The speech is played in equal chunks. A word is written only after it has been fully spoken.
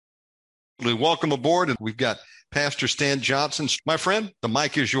Welcome aboard. And we've got Pastor Stan Johnson. My friend, the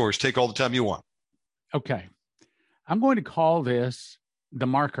mic is yours. Take all the time you want. Okay. I'm going to call this The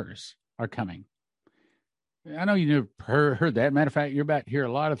Markers Are Coming. I know you never heard that. Matter of fact, you're about to hear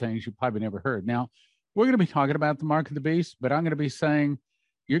a lot of things you probably never heard. Now, we're going to be talking about the mark of the beast, but I'm going to be saying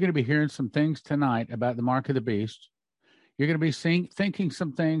you're going to be hearing some things tonight about the mark of the beast. You're going to be thinking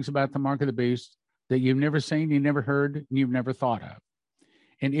some things about the mark of the beast that you've never seen, you never heard, and you've never thought of.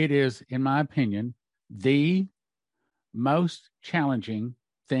 And it is, in my opinion, the most challenging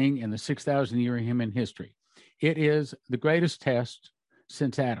thing in the 6,000-year human history. It is the greatest test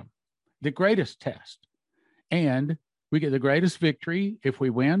since Adam, the greatest test. And we get the greatest victory if we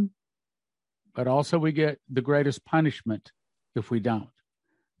win, but also we get the greatest punishment if we don't.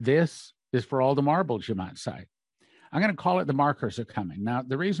 This is for all the marbles, you might say. I'm going to call it The Markers Are Coming. Now,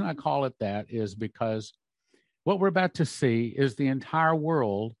 the reason I call it that is because what we're about to see is the entire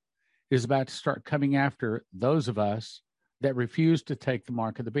world is about to start coming after those of us that refuse to take the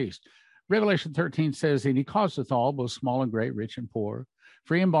mark of the beast. Revelation 13 says, and he causeth all, both small and great, rich and poor,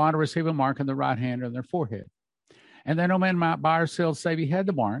 free and bond, to receive a mark in their right hand or in their forehead. And that no man might buy or sell save he had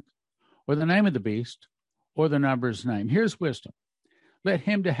the mark, or the name of the beast, or the number of his name. Here's wisdom. Let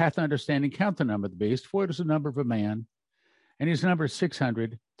him that hath understanding count the number of the beast, for it is the number of a man, and his number is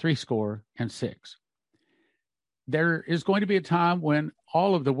 666. There is going to be a time when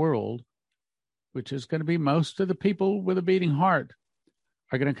all of the world, which is going to be most of the people with a beating heart,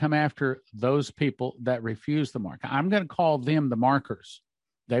 are going to come after those people that refuse the mark. I'm going to call them the markers.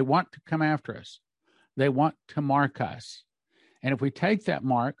 They want to come after us. They want to mark us. And if we take that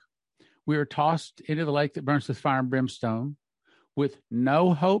mark, we are tossed into the lake that burns with fire and brimstone with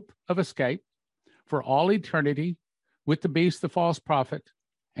no hope of escape for all eternity with the beast, the false prophet,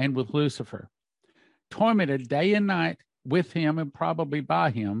 and with Lucifer. Tormented day and night with him and probably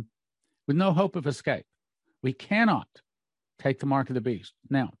by him with no hope of escape. We cannot take the mark of the beast.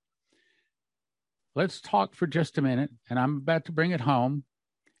 Now, let's talk for just a minute, and I'm about to bring it home.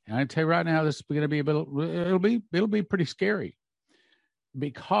 And I tell you right now, this is going to be it'll be pretty scary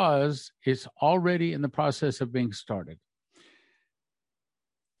because it's already in the process of being started.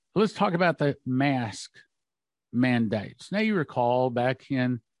 Let's talk about the mask mandates. Now, you recall back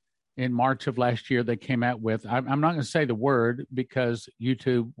in March of last year, they came out with, I'm not going to say the word because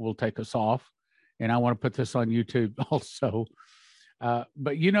YouTube will take us off, and I want to put this on YouTube also.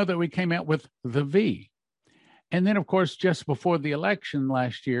 But you know that we came out with the V. And then, of course, just before the election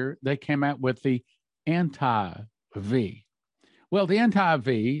last year, they came out with the anti-V. Well, the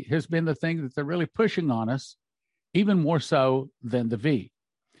anti-V has been the thing that they're really pushing on us, even more so than the V.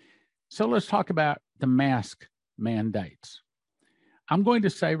 So let's talk about the mask mandates. I'm going to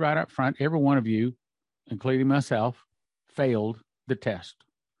say right up front, every one of you, including myself, failed the test.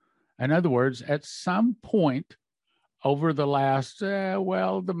 In other words, at some point over the last,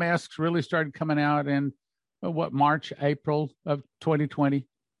 the masks really started coming out in, March, April of 2020.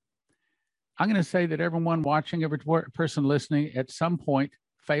 I'm going to say that everyone watching, every person listening, at some point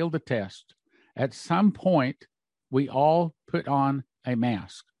failed the test. At some point, we all put on a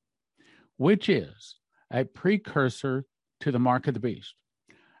mask, which is a precursor to the mark of the beast.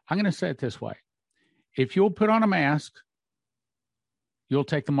 I'm going to say it this way. If you'll put on a mask, you'll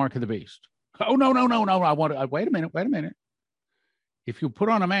take the mark of the beast. Oh, no. Wait a minute. If you put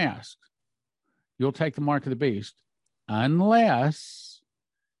on a mask, you'll take the mark of the beast unless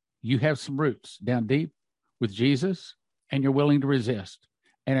you have some roots down deep with Jesus and you're willing to resist.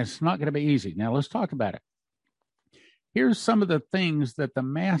 And it's not going to be easy. Now, let's talk about it. Here's some of the things that the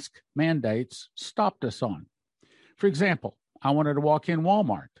mask mandates stopped us on. For example, I wanted to walk in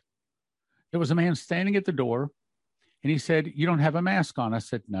Walmart. There was a man standing at the door, and he said, "You don't have a mask on." I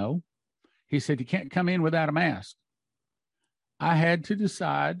said, "No." He said, "You can't come in without a mask." I had to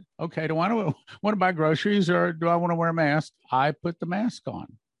decide, okay, do I want to buy groceries or do I want to wear a mask? I put the mask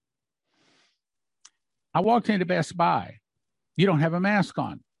on. I walked into Best Buy. "You don't have a mask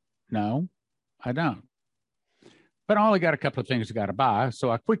on." "No, I don't." But I only got a couple of things I got to buy, so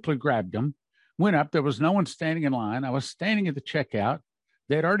I quickly grabbed them, went up. There was no one standing in line. I was standing at the checkout.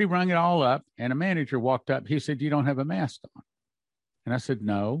 They had already rung it all up, and a manager walked up. He said, "You don't have a mask on." And I said,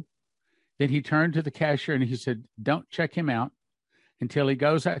 "No." Then he turned to the cashier, and he said, "Don't check him out until he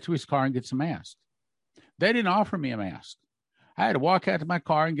goes out to his car and gets a mask." They didn't offer me a mask. I had to walk out to my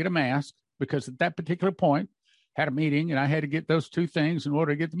car and get a mask because at that particular point, I had a meeting, and I had to get those two things in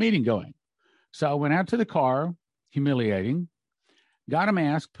order to get the meeting going. So I went out to the car, humiliating, got a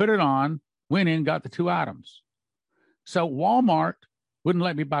mask, put it on, went in, got the two items. So Walmart wouldn't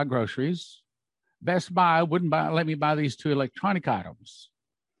let me buy groceries. Best Buy wouldn't let me buy these two electronic items.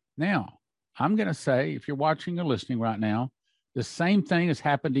 Now, I'm going to say, if you're watching or listening right now, the same thing has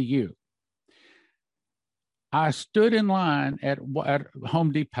happened to you. I stood in line at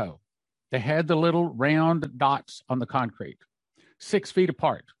Home Depot. They had the little round dots on the concrete, 6 feet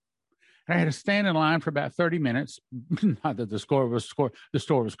apart. And I had to stand in line for about 30 minutes. Not that the store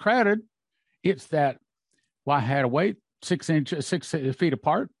was crowded. It's that, well, I had to wait 6 feet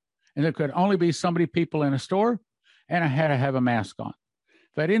apart, and there could only be so many people in a store, and I had to have a mask on.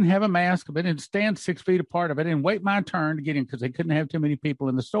 If I didn't have a mask, if I didn't stand 6 feet apart, if I didn't wait my turn to get in because they couldn't have too many people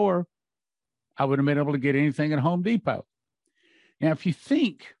in the store, I wouldn't have been able to get anything at Home Depot. Now, if you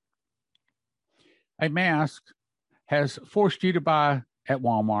think a mask has forced you to buy at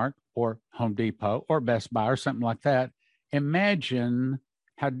Walmart or Home Depot or Best Buy or something like that, imagine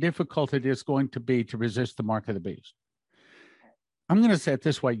how difficult it is going to be to resist the mark of the beast. I'm going to say it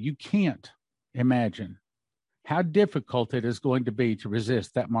this way. You can't imagine how difficult it is going to be to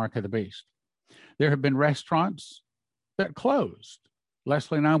resist that mark of the beast. There have been restaurants that closed.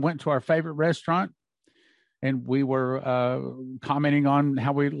 Leslie and I went to our favorite restaurant, and we were commenting on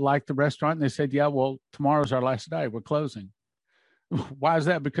how we liked the restaurant. And they said, yeah, well, tomorrow's our last day. We're closing. Why is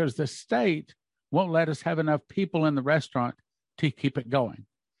that? Because the state won't let us have enough people in the restaurant to keep it going.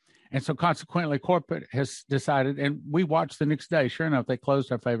 And so consequently, corporate has decided, and we watched the next day, sure enough, they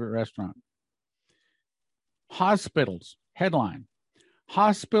closed our favorite restaurant. Hospitals, headline,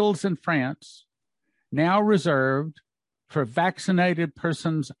 hospitals in France now reserved for vaccinated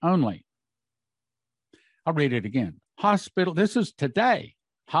persons only. I'll read it again. This is today.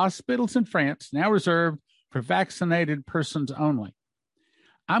 Hospitals in France now reserved for vaccinated persons only.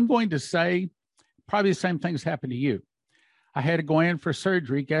 I'm going to say probably the same things happened to you. I had to go in for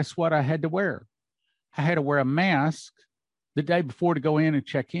surgery. Guess what I had to wear? I had to wear a mask the day before to go in and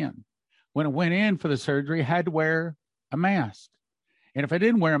check in. When I went in for the surgery, I had to wear a mask. And if I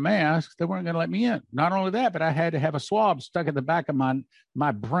didn't wear a mask, they weren't going to let me in. Not only that, but I had to have a swab stuck at the back of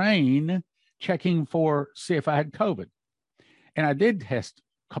my brain checking see if I had COVID. And I did test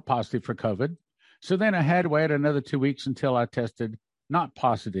positive for COVID. So then I had to wait another 2 weeks until I tested not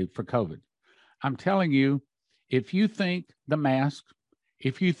positive for COVID. I'm telling you, if you think the mask,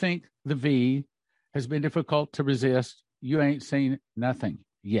 if you think the V has been difficult to resist, you ain't seen nothing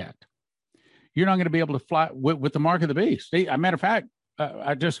yet. You're not going to be able to fly with the mark of the beast. As a matter of fact,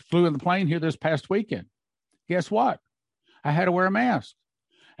 I just flew in the plane here this past weekend. Guess what? I had to wear a mask.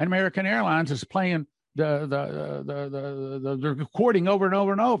 And American Airlines is playing the recording over and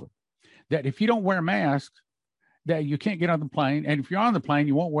over and over that if you don't wear a mask, that you can't get on the plane. And if you're on the plane,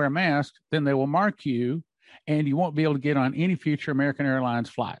 you won't wear a mask, then they will mark you and you won't be able to get on any future American Airlines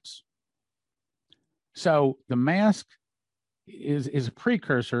flights. So the mask is a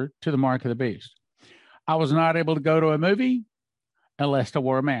precursor to the mark of the beast. I was not able to go to a movie unless I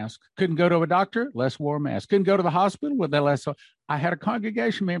wore a mask. Couldn't go to a doctor unless I wore a mask. Couldn't go to the hospital unless I had a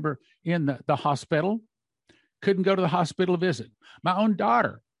congregation member in the hospital. Couldn't go to the hospital to visit. My own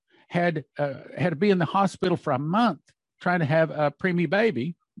daughter had to be in the hospital for a month trying to have a preemie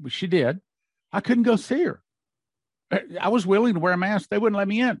baby. She did. I couldn't go see her. I was willing to wear a mask. They wouldn't let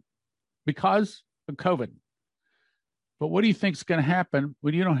me in because of COVID. But what do you think is going to happen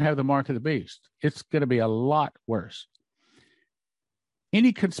when you don't have the mark of the beast? It's going to be a lot worse.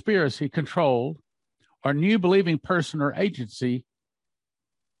 Any conspiracy, controlled, or new believing person or agency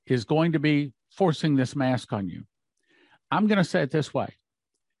is going to be forcing this mask on you. I'm going to say it this way.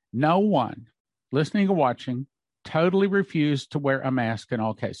 No one listening or watching totally refused to wear a mask in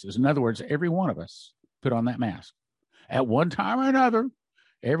all cases. In other words, every one of us put on that mask. At one time or another,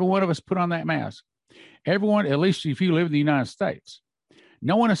 every one of us put on that mask. Everyone, at least if you live in the United States,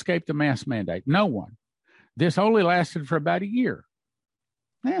 no one escaped the mask mandate. No one. This only lasted for about a year.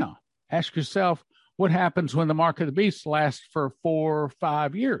 Now, ask yourself, what happens when the mark of the beast lasts for 4 or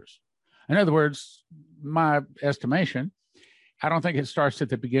 5 years? In other words, my estimation, I don't think it starts at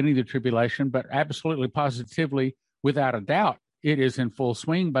the beginning of the tribulation, but absolutely positively, without a doubt, it is in full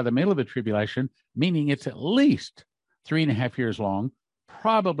swing by the middle of the tribulation, meaning it's at least 3.5 years long,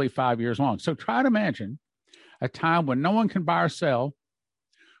 probably 5 years long. So try to imagine a time when no one can buy or sell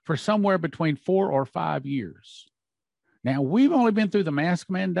for somewhere between 4 or 5 years. Now, we've only been through the mask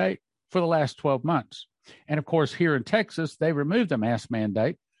mandate for the last 12 months. And of course, here in Texas, they removed the mask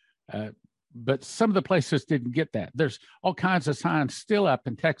mandate, but some of the places didn't get that. There's all kinds of signs still up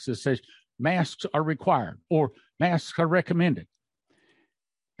in Texas that says masks are required or masks are recommended.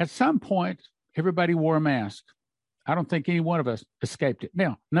 At some point, everybody wore a mask. I don't think any one of us escaped it.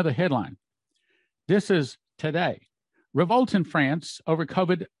 Now, another headline. This is today. Revolt in France over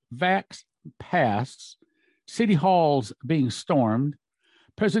COVID vax pass. City halls being stormed.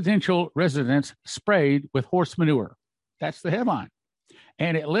 Presidential residence sprayed with horse manure. That's the headline.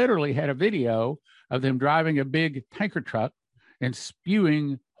 And it literally had a video of them driving a big tanker truck and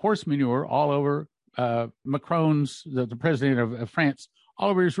spewing horse manure all over Macron's, the president of France, all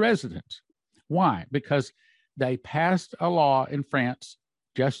over his residence. Why? Because they passed a law in France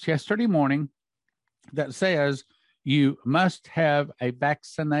just yesterday morning that says you must have a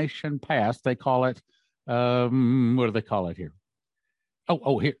vaccination pass. They call it, what do they call it here?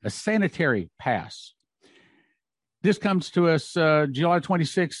 Here, a sanitary pass. This comes to us July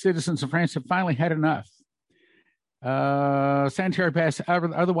 26th. Citizens of France have finally had enough. Sanitary pass,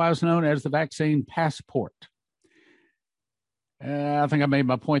 otherwise known as the vaccine passport. I think I made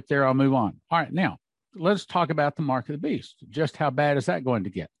my point there. I'll move on. All right, now let's talk about the mark of the beast. Just how bad is that going to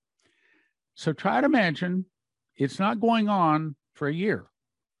get? So try to imagine it's not going on for a year.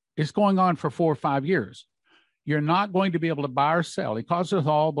 It's going on for 4 or 5 years. You're not going to be able to buy or sell. He calls us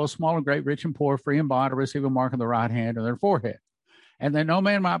all, both small and great, rich and poor, free and bond, to receive a mark on the right hand or their forehead. And then no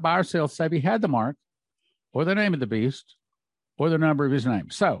man might buy or sell save he had the mark or the name of the beast or the number of his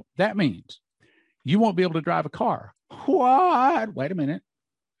name. So that means you won't be able to drive a car. What? Wait a minute.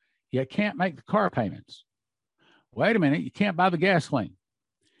 You can't make the car payments. Wait a minute. You can't buy the gasoline.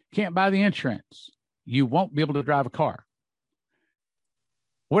 Can't buy the insurance. You won't be able to drive a car.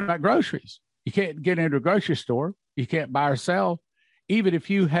 What about groceries? You can't get into a grocery store. You can't buy or sell. Even if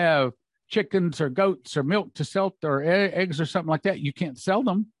you have chickens or goats or milk to sell or eggs or something like that, you can't sell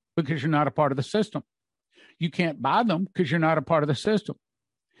them because you're not a part of the system. You can't buy them because you're not a part of the system.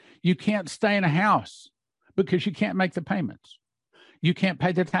 You can't stay in a house because you can't make the payments. You can't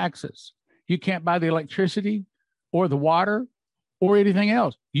pay the taxes. You can't buy the electricity or the water or anything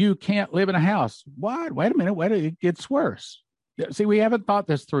else. You can't live in a house. What? Wait a minute. It gets worse. See, we haven't thought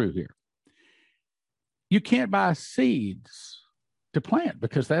this through here. You can't buy seeds to plant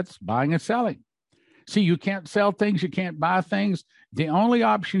because that's buying and selling. See, you can't sell things. You can't buy things. The only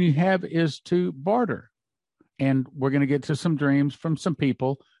option you have is to barter. And we're going to get to some dreams from some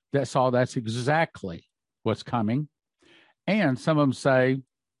people that saw that's exactly what's coming. And some of them say,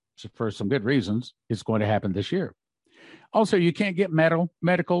 for some good reasons, it's going to happen this year. Also, you can't get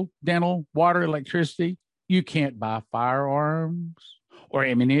medical, dental, water, electricity. You can't buy firearms or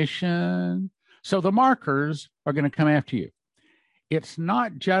ammunition. So the markers are going to come after you. It's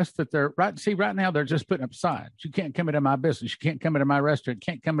not just that they're right. See, right now they're just putting up signs. You can't come into my business. You can't come into my restaurant.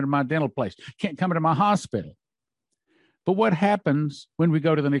 Can't come into my dental place. Can't come into my hospital. But what happens when we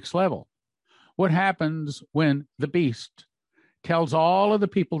go to the next level? What happens when the beast tells all of the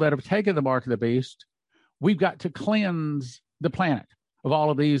people that have taken the mark of the beast, we've got to cleanse the planet of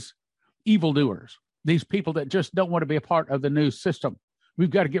all of these evildoers, these people that just don't want to be a part of the new system. We've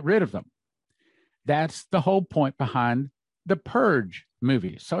got to get rid of them. That's the whole point behind the Purge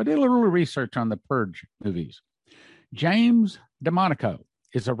movies. So I did a little research on the Purge movies. James DeMonaco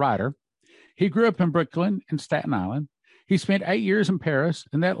is a writer. He grew up in Brooklyn and Staten Island. He spent 8 years in Paris,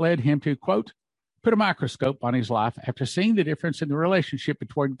 and that led him to, quote, put a microscope on his life after seeing the difference in the relationship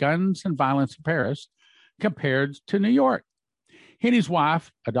between guns and violence in Paris compared to New York. He and his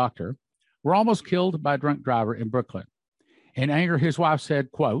wife, a doctor, were almost killed by a drunk driver in Brooklyn. In anger, his wife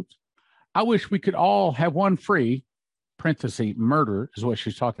said, quote, I wish we could all have one free, parenthesis, murder is what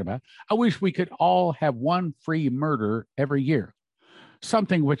she's talking about. I wish we could all have one free murder every year,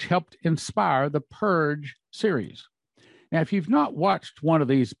 something which helped inspire the Purge series. Now, if you've not watched one of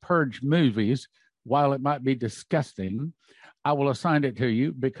these Purge movies, while it might be disgusting, I will assign it to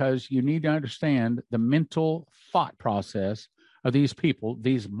you because you need to understand the mental thought process of these people,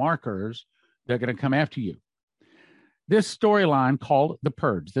 these markers that are going to come after you. This storyline called The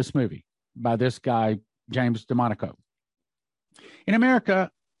Purge, this movie by this guy, James DeMonaco. In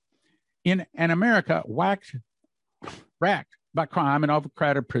America, racked by crime and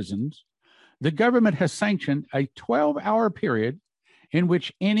overcrowded prisons, the government has sanctioned a 12-hour period in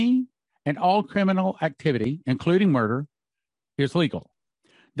which any and all criminal activity, including murder, is legal.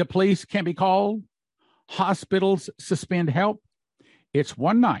 The police can be called. Hospitals suspend help. It's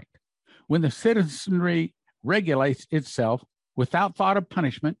one night when the citizenry regulates itself without thought of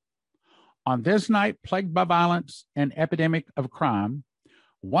punishment. On this night, plagued by violence and epidemic of crime,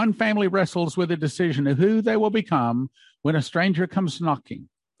 one family wrestles with a decision of who they will become when a stranger comes knocking,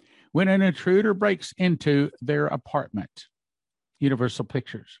 when an intruder breaks into their apartment. Universal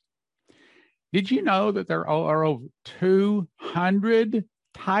Pictures. Did you know that there are over 200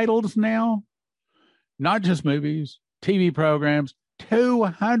 titles now? Not just movies, TV programs,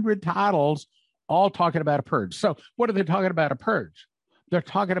 200 titles all talking about a purge. So what are they talking about a purge? They're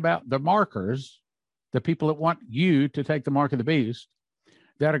talking about the markers, the people that want you to take the mark of the beast.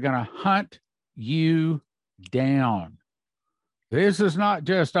 that are going to hunt you down. This is not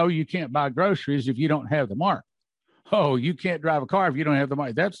just, oh, you can't buy groceries if you don't have the mark. Oh, you can't drive a car if you don't have the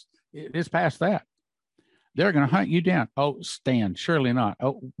mark. It's past that. They're going to hunt you down. Oh, Stan, surely not.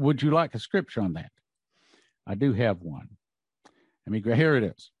 Oh, would you like a scripture on that? I do have one. Here it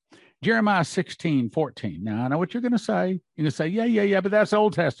is. Jeremiah 16:14. Now, I know what you're going to say. You're going to say, yeah, but that's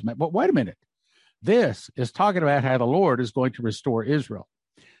Old Testament. But wait a minute. This is talking about how the Lord is going to restore Israel.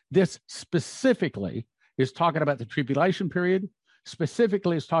 This specifically is talking about the tribulation period.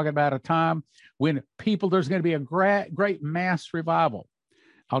 Specifically, it's talking about a time when there's going to be a great mass revival.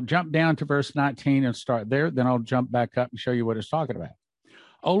 I'll jump down to verse 19 and start there. Then I'll jump back up and show you what it's talking about.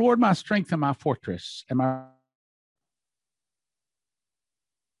 O Lord, my strength and my fortress, and my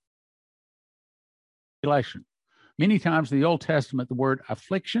tribulation. Many times in the Old Testament, the word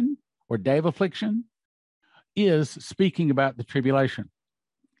affliction or day of affliction is speaking about the tribulation.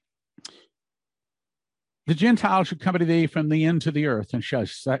 The Gentiles should come to thee from the ends of the earth and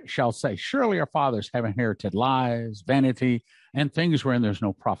shall say, surely our fathers have inherited lies, vanity, and things wherein there's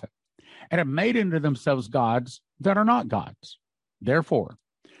no profit, and have made unto themselves gods that are not gods. Therefore,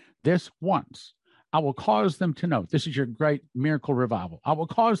 this once I will cause them to know. This is your great miracle revival. I will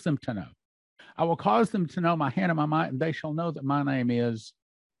cause them to know. I will cause them to know my hand and my might, and they shall know that my name is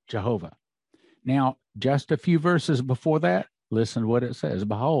Jehovah. Now, just a few verses before that, listen to what it says.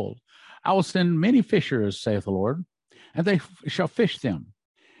 Behold, I will send many fishers, saith the Lord, and they shall fish them.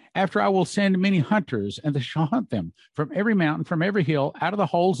 After I will send many hunters, and they shall hunt them from every mountain, from every hill, out of the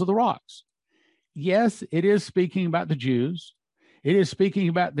holes of the rocks. Yes, it is speaking about the Jews. It is speaking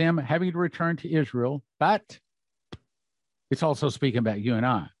about them having to return to Israel, but it's also speaking about you and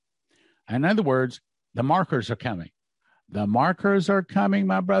I. In other words, the markers are coming. The markers are coming,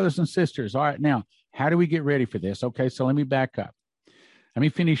 my brothers and sisters. All right, now, how do we get ready for this? Okay, so let me back up. Let me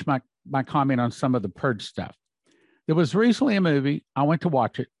finish my comment on some of the purge stuff. There was recently a movie. I went to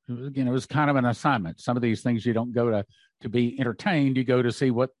watch it. Again, it was kind of an assignment. Some of these things you don't go to be entertained. You go to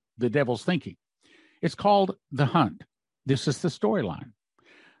see what the devil's thinking. It's called The Hunt. This is the storyline.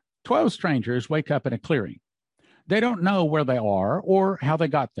 12 strangers wake up in a clearing. They don't know where they are or how they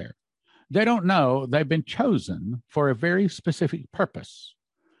got there. They don't know they've been chosen for a very specific purpose,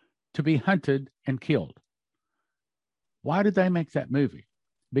 to be hunted and killed. Why did they make that movie?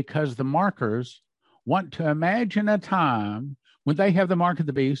 Because the markers want to imagine a time when they have the mark of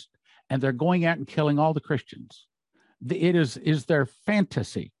the beast and they're going out and killing all the Christians. It is their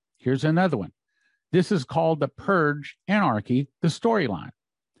fantasy. Here's another one. This is called the Purge Anarchy, the storyline.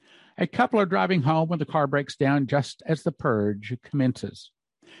 A couple are driving home when the car breaks down just as the purge commences.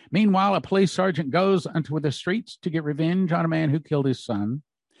 Meanwhile, a police sergeant goes into the streets to get revenge on a man who killed his son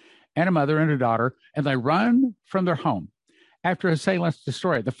and a mother and a daughter, and they run from their home after assailants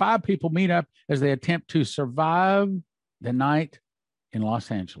destroy it. The 5 people meet up as they attempt to survive the night in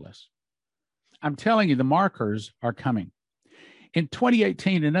Los Angeles. I'm telling you, the markers are coming. In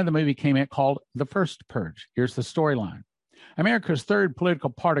 2018, another movie came out called The First Purge. Here's the storyline. America's third political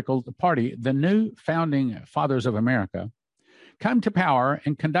party, the new founding fathers of America, come to power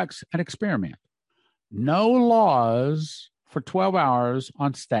and conducts an experiment. No laws for 12 hours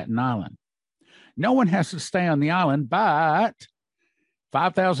on Staten Island. No one has to stay on the island, but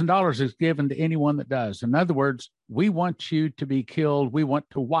 $5,000 is given to anyone that does. In other words, we want you to be killed. We want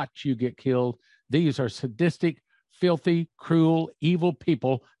to watch you get killed. These are sadistic, filthy, cruel, evil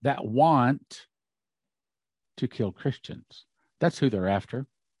people that want to kill Christians. That's who they're after.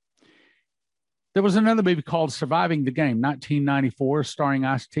 There was another movie called Surviving the Game, 1994, starring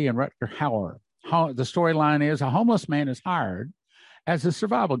Ice-T and Rutger Hauer. The storyline is a homeless man is hired as a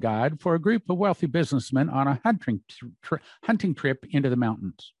survival guide for a group of wealthy businessmen on a hunting trip into the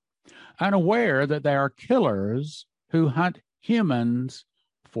mountains, unaware that they are killers who hunt humans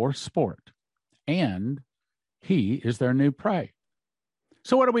for sport, and he is their new prey.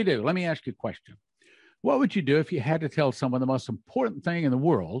 So what do we do? Let me ask you a question. What would you do if you had to tell someone the most important thing in the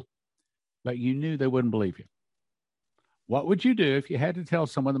world, but you knew they wouldn't believe you? What would you do if you had to tell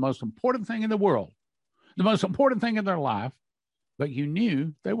someone the most important thing in the world, the most important thing in their life, but you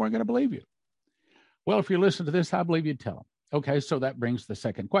knew they weren't going to believe you? Well, if you listen to this, I believe you'd tell them. Okay, so that brings the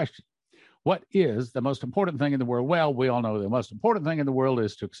second question. What is the most important thing in the world? Well, we all know the most important thing in the world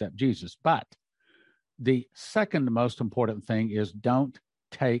is to accept Jesus. But the second most important thing is don't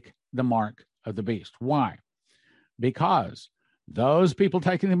take the mark of the beast. Why? Because those people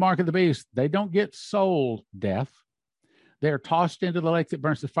taking the mark of the beast, they don't get soul death. They are tossed into the lake that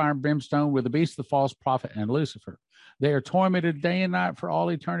burns with fire and brimstone with the beast, the false prophet, and Lucifer. They are tormented day and night for all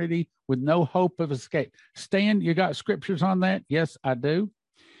eternity with no hope of escape. Stan, you got scriptures on that? Yes, I do.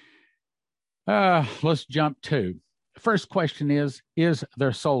 Let's jump to. First question is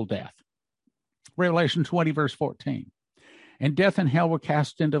there soul death? Revelation 20, verse 14. And death and hell were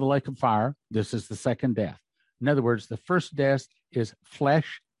cast into the lake of fire. This is the second death. In other words, the first death is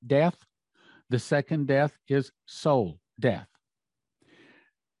flesh death. The second death is soul death.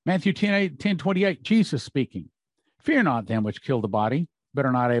 Matthew 10:28, Jesus speaking. Fear not them which kill the body, but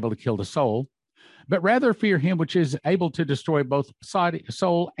are not able to kill the soul, but rather fear him which is able to destroy both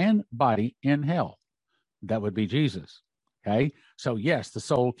soul and body in hell. That would be Jesus. Okay. So yes, the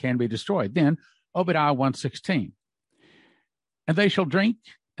soul can be destroyed. Then Obadiah 1:16. And they shall drink,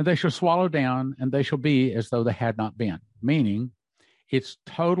 and they shall swallow down, and they shall be as though they had not been. Meaning, it's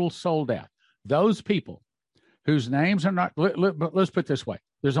total soul death. Those people whose names are not, let's put it this way.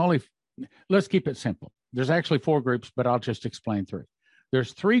 Let's keep it simple. There's actually 4 groups, but I'll just explain 3.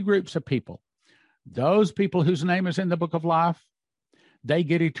 There's 3 groups of people. Those people whose name is in the book of life, they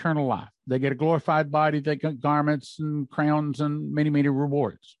get eternal life. They get a glorified body, they get garments and crowns and many, many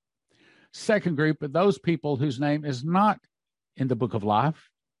rewards. Second group of those people whose name is not in the book of life,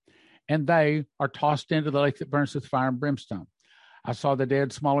 and they are tossed into the lake that burns with fire and brimstone. I saw the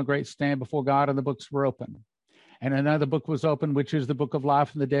dead, small and great, stand before God, and the books were open. And another book was opened, which is the book of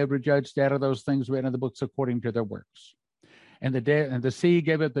life, and the dead were judged out of those things written in the books according to their works. And the sea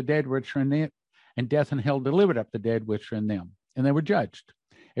gave up the dead which were in it, and death and hell delivered up the dead which were in them. And they were judged,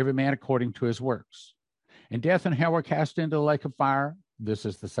 every man according to his works. And death and hell were cast into the lake of fire. This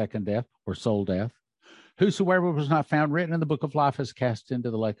is the second death, or soul death. Whosoever was not found written in the book of life is cast into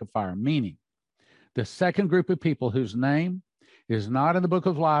the lake of fire. Meaning, the second group of people whose name is not in the book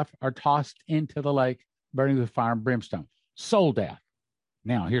of life are tossed into the lake burning with fire and brimstone. Soul death.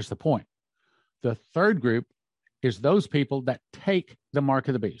 Now, here's the point. The third group is those people that take the mark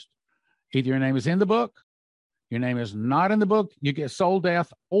of the beast. Either your name is in the book, your name is not in the book, you get soul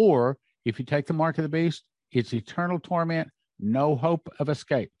death, or if you take the mark of the beast, it's eternal torment, no hope of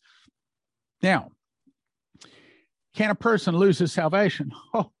escape. Now, can a person lose his salvation?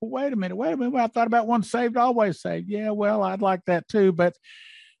 Oh, wait a minute. I thought about once saved, always saved. Yeah, well, I'd like that too, but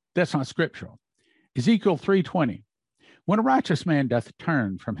that's not scriptural. Ezekiel 3:20. When a righteous man doth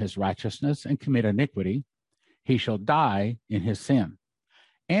turn from his righteousness and commit iniquity, he shall die in his sin,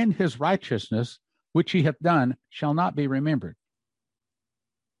 and his righteousness which he hath done shall not be remembered.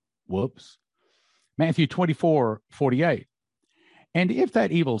 Whoops. Matthew 24:48. And if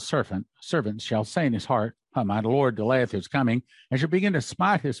that evil servant shall say in his heart, my Lord delayeth his coming, and shall begin to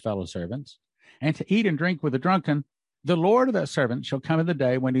smite his fellow servants, and to eat and drink with the drunken, the Lord of that servant shall come in the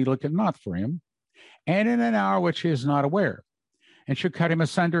day when he looketh not for him, and in an hour which he is not aware, and shall cut him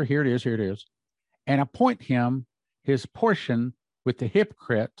asunder, here it is, and appoint him his portion with the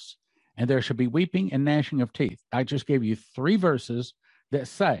hypocrites, and there shall be weeping and gnashing of teeth. I just gave you 3 verses that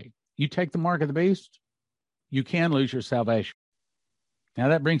say, you take the mark of the beast, you can lose your salvation. Now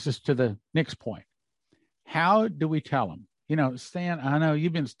that brings us to the next point. How do we tell them? You know, Stan, I know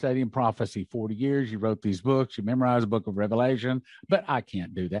you've been studying prophecy 40 years. You wrote these books. You memorized the book of Revelation, but I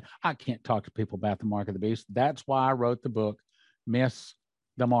can't do that. I can't talk to people about the mark of the beast. That's why I wrote the book, Miss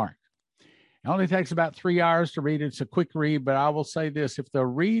the Mark. It only takes about 3 hours to read. It's a quick read, but I will say this. If they'll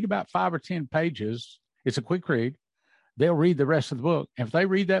read about 5 or 10 pages, it's a quick read. They'll read the rest of the book. If they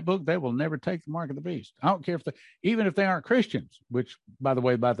read that book, they will never take the mark of the beast. I don't care even if they aren't Christians, which, by the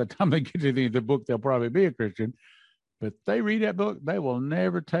way, by the time they get to the book, they'll probably be a Christian. But they read that book, they will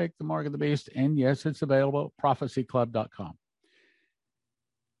never take the mark of the beast. And yes, it's available at prophecyclub.com.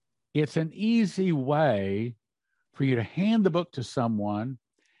 It's an easy way for you to hand the book to someone.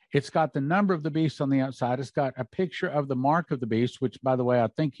 It's got the number of the beast on the outside. It's got a picture of the mark of the beast, which, by the way, I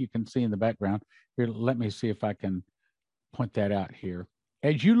think you can see in the background. Here, let me see if I can point that out here.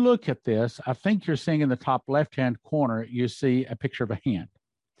 As you look at this, I think you're seeing in the top left-hand corner, you see a picture of a hand.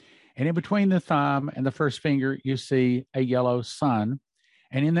 And in between the thumb and the first finger, you see a yellow sun.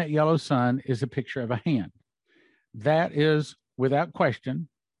 And in that yellow sun is a picture of a hand. That is, without question,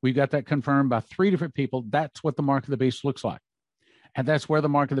 we got that confirmed by 3 different people. That's what the mark of the beast looks like. And that's where the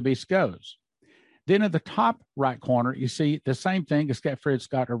mark of the beast goes. Then at the top right corner, you see the same thing, except for it's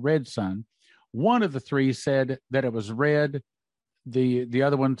got a red sun. One of the 3 said that it was red. The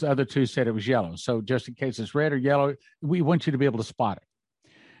other 2 said it was yellow. So just in case it's red or yellow, we want you to be able to spot it.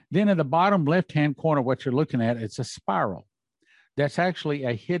 Then in the bottom left-hand corner, what you're looking at, it's a spiral. That's actually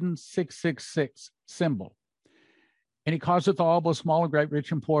a hidden 666 symbol. And he causeth all, both small and great,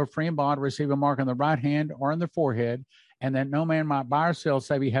 rich and poor, free and bond, to receive a mark on the right hand or on the forehead, and that no man might buy or sell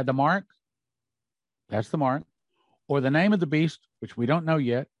save he had the mark. That's the mark. Or the name of the beast, which we don't know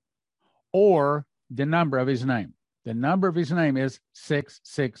yet, or the number of his name. The number of his name is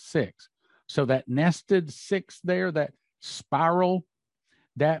 666. So that nested 6 there, that spiral,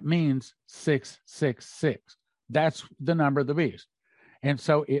 that means 666. That's the number of the beast. And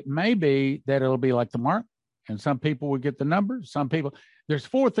so it may be that it'll be like the mark, and some people will get the number. Some people, there's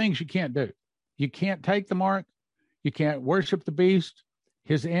 4 things you can't do. You can't take the mark, you can't worship the beast,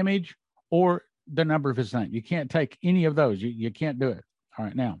 his image, or the number of his name. You can't take any of those. You can't do it. All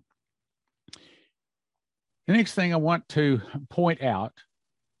right, now, the next thing I want to point out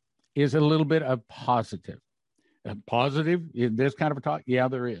is a little bit of positive. Positive in this kind of a talk? Yeah,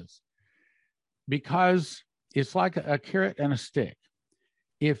 there is. Because it's like a carrot and a stick.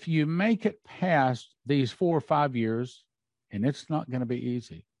 If you make it past these 4 or 5 years, and it's not going to be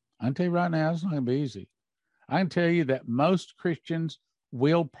easy. I can tell you right now, it's not going to be easy. I can tell you that most Christians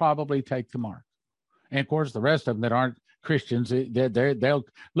will probably take the mark. And of course, the rest of them that aren't Christians, they'll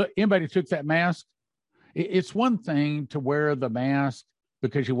look. Anybody took that mask? It's one thing to wear the mask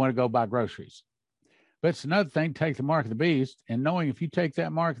because you want to go buy groceries, but it's another thing to take the mark of the beast, and knowing if you take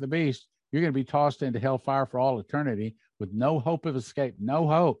that mark of the beast, you're going to be tossed into hellfire for all eternity with no hope of escape. No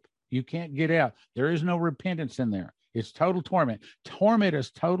hope. You can't get out. There is no repentance in there. It's total torment. Torment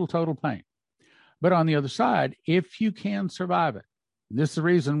is total pain. But on the other side, if you can survive it, this is the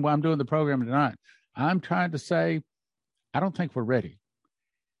reason why I'm doing the program tonight. I'm trying to say, I don't think we're ready.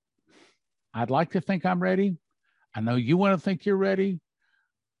 I'd like to think I'm ready. I know you want to think you're ready,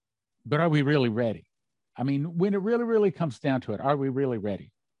 but are we really ready? I mean, when it really comes down to it, are we really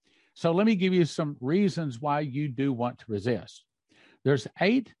ready? So let me give you some reasons why you do want to resist. There's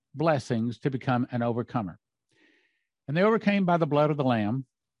 8 blessings to become an overcomer. And they overcame by the blood of the Lamb,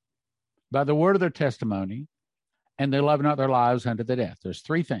 by the word of their testimony, and they loved not their lives unto the death. There's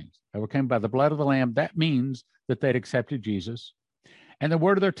 3 things. They overcame by the blood of the Lamb. That means that they'd accepted Jesus. And the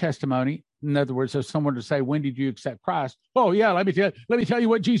word of their testimony, in other words, if someone to say, when did you accept Christ? Oh, yeah, let me tell you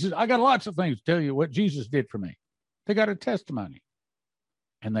what Jesus, I got lots of things to tell you what Jesus did for me. They got a testimony.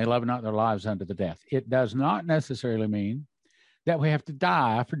 And they love not their lives unto the death. It does not necessarily mean that we have to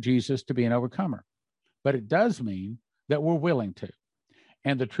die for Jesus to be an overcomer. But it does mean that we're willing to.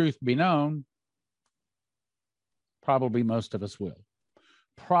 And the truth be known, probably most of us will.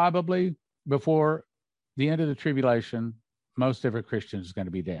 Probably before the end of the tribulation, most every Christian is going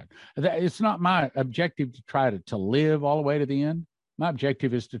to be dead. It's not my objective to try to live all the way to the end. My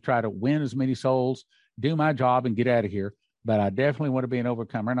objective is to try to win as many souls, do my job, and get out of here. But I definitely want to be an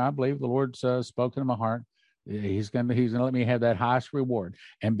overcomer, and I believe the Lord's spoken to my heart. He's going to let me have that highest reward.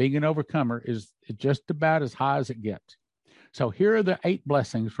 And being an overcomer is just about as high as it gets. So here are the 8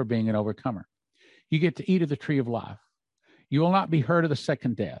 blessings for being an overcomer. You get to eat of the tree of life. You will not be hurt of the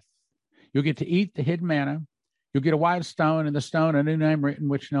second death. You'll get to eat the hidden manna. You'll get a white stone, and the stone a new name written,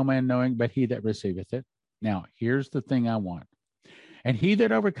 which no man knowing but he that receiveth it. Now, here's the thing I want. And he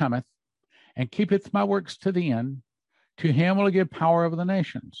that overcometh and keepeth my works to the end, to him will I give power over the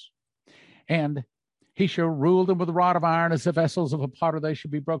nations. And he shall rule them with a rod of iron, as the vessels of a potter they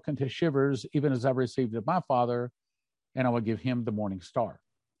shall be broken to shivers, even as I received of my Father, and I will give him the morning star.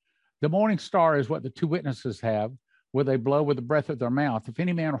 The morning star is what the 2 witnesses have, where they blow with the breath of their mouth. If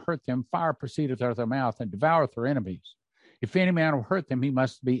any man will hurt them, fire proceedeth out of their mouth and devoureth their enemies. If any man will hurt them, he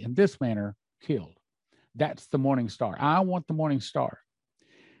must be in this manner killed. That's the morning star. I want the morning star.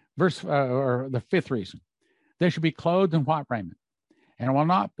 Or the 5th reason. They shall be clothed in white raiment. And I will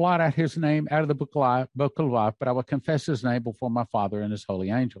not blot out his name out of the book of life, but I will confess his name before my Father and his holy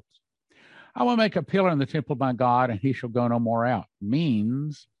angels. I will make a pillar in the temple of my God, and he shall go no more out.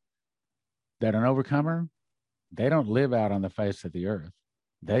 Means that an overcomer, they don't live out on the face of the earth.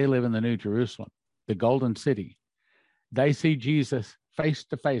 They live in the New Jerusalem, the golden city. They see Jesus face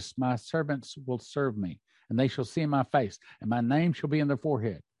to face. My servants will serve me, and they shall see my face, and my name shall be in their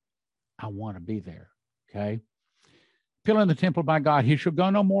forehead. I want to be there, okay? Pillar in the temple of my God, he shall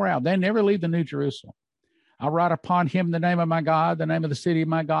go no more out. They never leave the New Jerusalem. I write upon him the name of my God, the name of the city of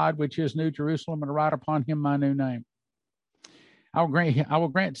my God, which is New Jerusalem, and I write upon him my new name. I will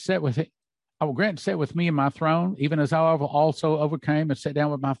grant to sit with me in my throne, even as I also overcame and sat down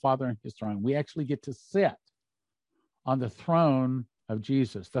with my Father in his throne. We actually get to sit on the throne of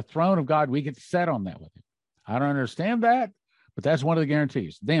Jesus, the throne of God. We get to sit on that with him. I don't understand that, but that's one of the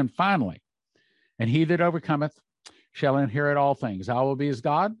guarantees. Then finally, and he that overcometh shall inherit all things. I will be his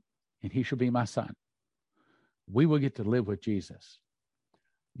God, and he shall be my son. We will get to live with Jesus.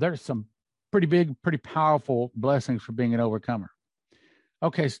 There's some pretty big, pretty powerful blessings for being an overcomer.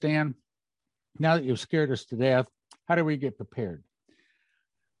 Okay, Stan, now that you've scared us to death, how do we get prepared?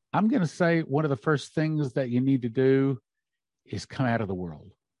 I'm going to say one of the first things that you need to do is come out of the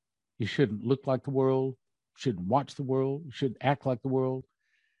world. You shouldn't look like the world, shouldn't watch the world, you shouldn't act like the world.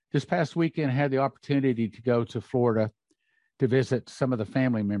 This past weekend, I had the opportunity to go to Florida to visit some of the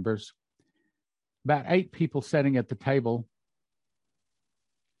family members. About 8 people sitting at the table.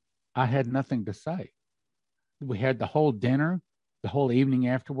 I had nothing to say. We had the whole dinner, the whole evening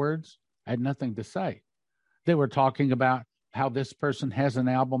afterwards. I had nothing to say. They were talking about how this person has an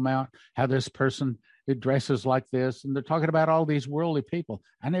album out, how this person dresses like this, and they're talking about all these worldly people.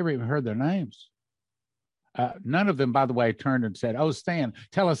 I never even heard their names. None of them, by the way, turned and said, "Oh, Stan,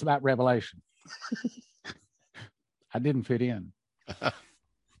 tell us about Revelation." I didn't fit in.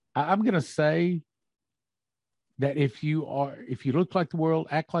 I'm going to say that if you look like the world,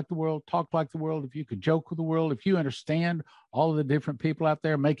 act like the world, talk like the world, if you could joke with the world, if you understand all of the different people out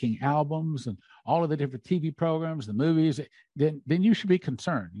there making albums and all of the different TV programs, the movies, then you should be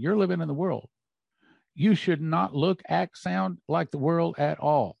concerned. You're living in the world. You should not look, act, sound like the world at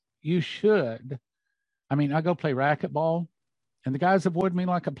all. You should. I mean, I go play racquetball, and the guys avoid me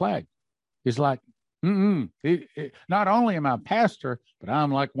like a plague. It's like, not only am I a pastor, but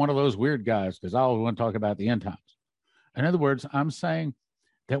I'm like one of those weird guys because I always want to talk about the end times. In other words, I'm saying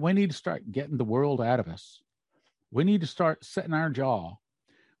that we need to start getting the world out of us. We need to start setting our jaw.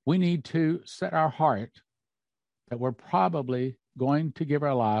 We need to set our heart that we're probably going to give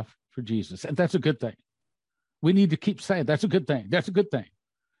our life for Jesus. And that's a good thing. We need to keep saying that's a good thing. That's a good thing.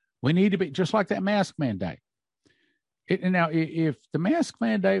 We need to be just like that mask mandate. Now, if the mask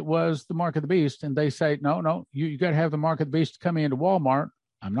mandate was the mark of the beast and they say, no, you got to have the mark of the beast to come into Walmart,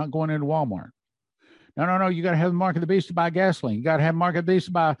 I'm not going into Walmart. No, you got to have the mark of the beast to buy gasoline. You got to have mark of the beast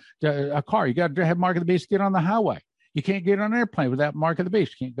to buy a car. You got to have mark of the beast to get on the highway. You can't get on an airplane without mark of the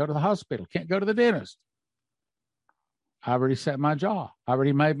beast. You can't go to the hospital. Can't go to the dentist. I already set my jaw. I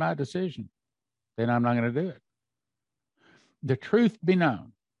already made my decision. Then I'm not going to do it. The truth be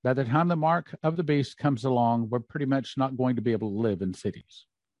known, by the time the mark of the beast comes along, we're pretty much not going to be able to live in cities.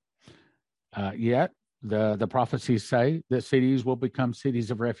 Yet, the prophecies say that cities will become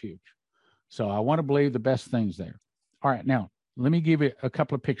cities of refuge. So I want to believe the best things there. All right, now, let me give you a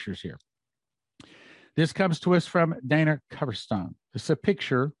couple of pictures here. This comes to us from Dana Coverstone. It's a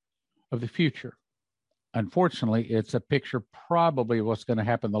picture of the future. Unfortunately, it's a picture probably of what's going to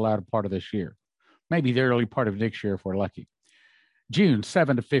happen the latter part of this year. Maybe the early part of next year if we're lucky. June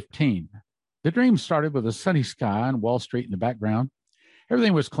 7 to 15. The dream started with a sunny sky and Wall Street in the background.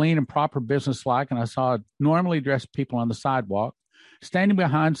 Everything was clean and proper, businesslike, and I saw normally dressed people on the sidewalk, standing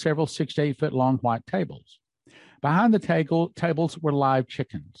behind several 6 to 8 foot long white tables. Behind the tables were live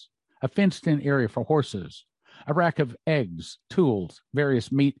chickens, a fenced-in area for horses, a rack of eggs, tools,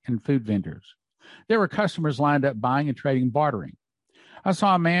 various meat and food vendors. There were customers lined up buying and trading, bartering. I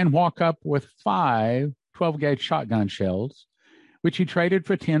saw a man walk up with 5 12-gauge shotgun shells, which he traded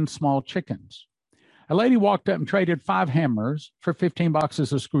for 10 small chickens. A lady walked up and traded 5 hammers for 15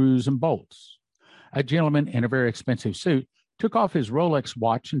 boxes of screws and bolts. A gentleman in a very expensive suit took off his Rolex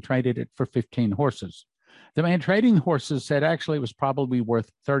watch and traded it for 15 horses. The man trading the horses said actually it was probably worth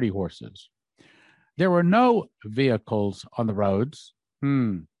 30 horses. There were no vehicles on the roads.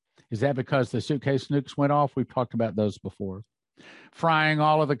 Is that because the suitcase nukes went off? We've talked about those before. Frying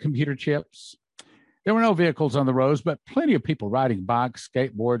all of the computer chips. There were no vehicles on the roads, but plenty of people riding bikes,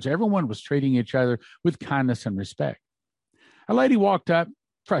 skateboards. Everyone was treating each other with kindness and respect. A lady walked up,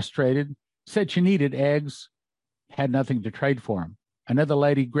 frustrated, said she needed eggs, had nothing to trade for them. Another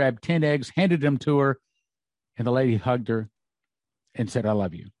lady grabbed 10 eggs, handed them to her, and the lady hugged her and said, "I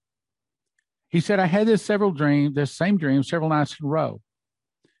love you." He said, "I had this same dream several nights in a row."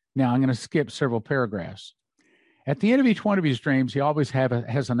 Now I'm going to skip several paragraphs. At the end of each one of his dreams, he always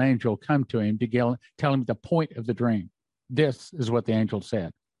has an angel come to him to tell him the point of the dream. This is what the angel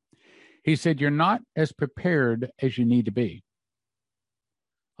said. He said, "You're not as prepared as you need to be."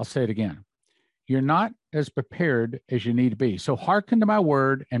 I'll say it again. You're not as prepared as you need to be. So hearken to my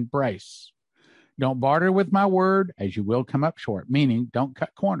word and brace. Don't barter with my word, as you will come up short, meaning don't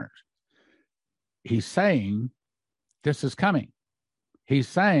cut corners. He's saying this is coming. He's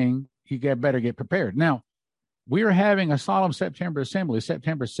saying you better get prepared. Now, we are having a solemn September assembly,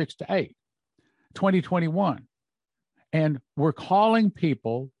 September 6 to 8, 2021. And we're calling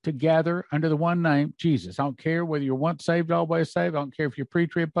people to gather under the one name, Jesus. I don't care whether you're once saved, always saved. I don't care if you're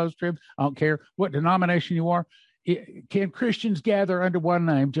pre-trib, post-trib. I don't care what denomination you are. Can Christians gather under one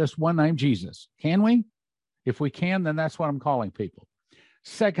name, just one name, Jesus? Can we? If we can, then that's what I'm calling people.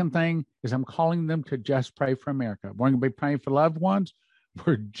 Second thing is I'm calling them to just pray for America. We're going to be praying for loved ones.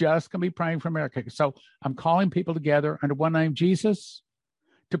 We're just going to be praying for America. So I'm calling people together under one name, Jesus,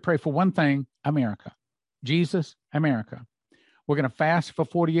 to pray for one thing, America. Jesus, America. We're going to fast for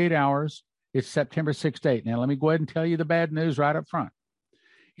 48 hours. It's September 6th, 8th. Now, let me go ahead and tell you the bad news right up front.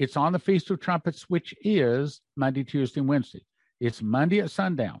 It's on the Feast of Trumpets, which is Monday, Tuesday, and Wednesday. It's Monday at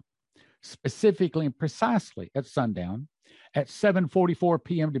sundown, specifically and precisely at sundown, at 7:44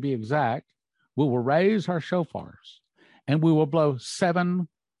 p.m. to be exact. We will raise our shofars and we will blow 7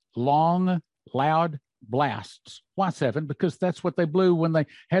 long, loud blasts. Why 7? Because that's what they blew when they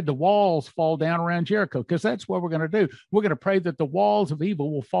had the walls fall down around Jericho, because that's what we're going to do. We're going to pray that the walls of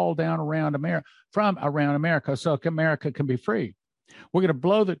evil will fall down around America, from around America, so America can be free. We're going to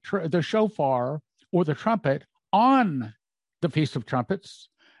blow the shofar or the trumpet on the Feast of Trumpets,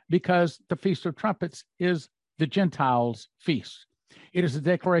 because the Feast of Trumpets is the Gentiles' feast. It is a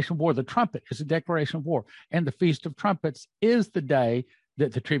declaration of war. The trumpet is a declaration of war. And the Feast of Trumpets is the day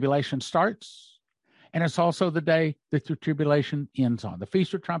that the tribulation starts. And it's also the day that the tribulation ends on. The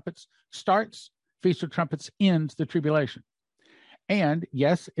Feast of Trumpets starts, Feast of Trumpets ends the tribulation. And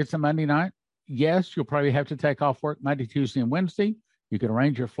yes, it's a Monday night. Yes, you'll probably have to take off work Monday, Tuesday, and Wednesday. You can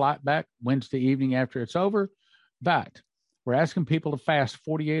arrange your flight back Wednesday evening after it's over. But we're asking people to fast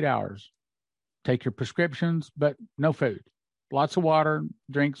 48 hours. Take your prescriptions, but no food. Lots of water,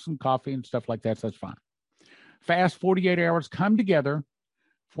 drinks, and coffee and stuff like that. So that's fine. Fast 48 hours. Come together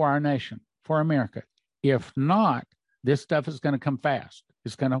for our nation, for America. If not, this stuff is going to come fast.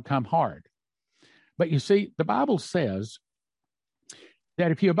 It's going to come hard. But you see, the Bible says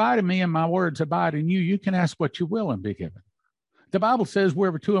that if you abide in me and my words abide in you, you can ask what you will and be given. The Bible says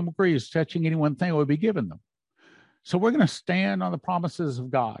wherever 2 of them agree is touching any one thing will be given them. So we're going to stand on the promises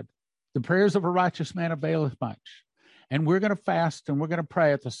of God. The prayers of a righteous man availeth much. And we're going to fast and we're going to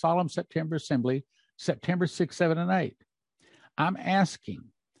pray at the Solemn September Assembly, September 6, 7, and 8.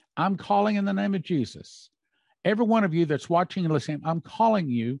 I'm calling in the name of Jesus. Every one of you that's watching and listening, I'm calling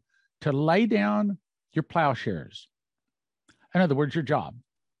you to lay down your plowshares. In other words, your job.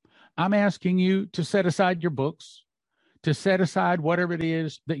 I'm asking you to set aside your books, to set aside whatever it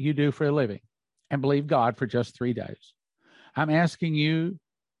is that you do for a living, and believe God for just 3 days. I'm asking you,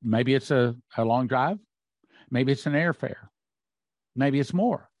 maybe it's a long drive. Maybe it's an airfare. Maybe it's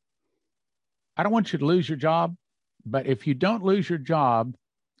more. I don't want you to lose your job, but if you don't lose your job,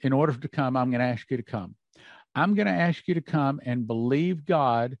 in order to come, I'm going to ask you to come. I'm going to ask you to come and believe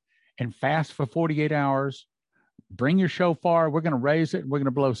God and fast for 48 hours. Bring your shofar. We're going to raise it. We're going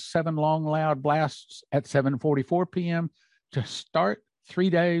to blow 7 long, loud blasts at 7:44 p.m. to start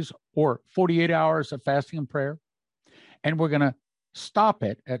 3 days or 48 hours of fasting and prayer. And we're going to stop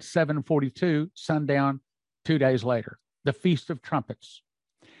it at 7:42 sundown 2 days later, the Feast of Trumpets.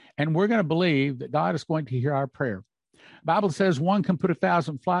 And we're going to believe that God is going to hear our prayer. The Bible says 1 can put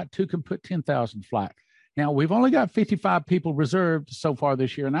 1,000 flight, 2 can put 10,000 flight. Now, we've only got 55 people reserved so far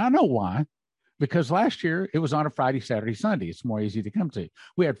this year, and I know why. Because last year, it was on a Friday, Saturday, Sunday. It's more easy to come to.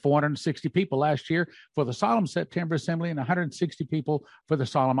 We had 460 people last year for the Solemn September Assembly and 160 people for the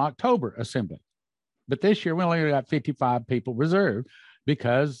Solemn October Assembly. But this year, we only got 55 people reserved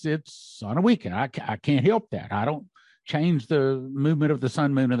because it's on a weekend. I can't help that. I don't change the movement of the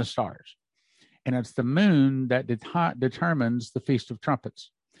sun, moon, and the stars. And it's the moon that determines the Feast of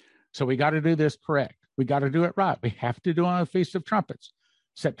Trumpets. So we got to do this correct. We got to do it right. We have to do it on the Feast of Trumpets.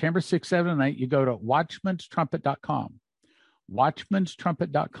 September 6, 7, and 8, you go to watchmanstrumpet.com,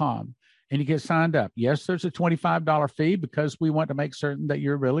 watchmanstrumpet.com, and you get signed up. Yes, there's a $25 fee because we want to make certain that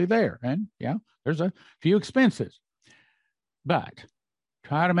you're really there. And yeah, there's a few expenses. But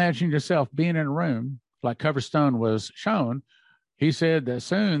try to imagine yourself being in a room like Coverstone was shown. He said that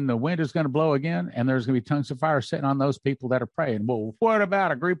soon the wind is going to blow again, and there's going to be tongues of fire sitting on those people that are praying. Well, what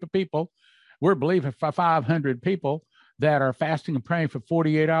about a group of people? We're believing for 500 people that are fasting and praying for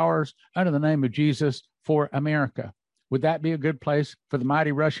 48 hours under the name of Jesus for America. Would that be a good place for the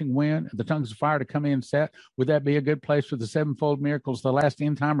mighty rushing wind and the tongues of fire to come in and set? Would that be a good place for the sevenfold miracles, the last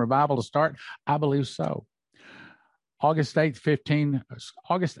end time revival to start? I believe so. August 8th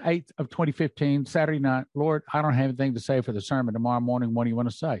of 2015, Saturday night. Lord, I don't have anything to say for the sermon tomorrow morning. What do you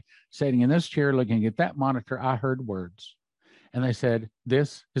want to say? Sitting in this chair, looking at that monitor, I heard words. And they said,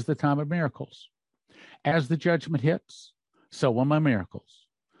 this is the time of miracles. As the judgment hits, so will my miracles.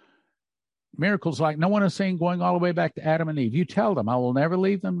 Miracles like no one has seen, going all the way back to Adam and Eve. You tell them, I will never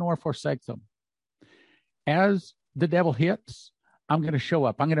leave them nor forsake them. As the devil hits, I'm going to show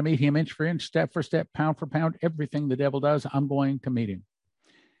up. I'm going to meet him inch for inch, step for step, pound for pound. Everything the devil does, I'm going to meet him.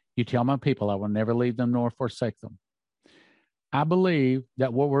 You tell my people, I will never leave them nor forsake them. I believe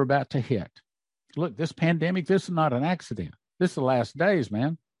that what we're about to hit. Look, this pandemic, this is not an accident. This is the last days,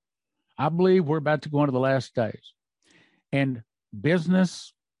 man. I believe we're about to go into the last days. And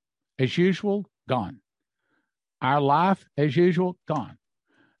business as usual, gone. Our life as usual, gone.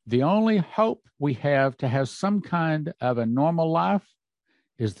 The only hope we have to have some kind of a normal life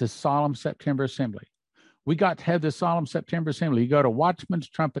is the Solemn September Assembly. We got to have this Solemn September Assembly. You go to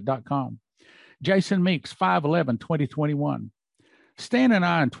watchmanstrumpet.com. Jason Meeks, 5/11/2021. Stan and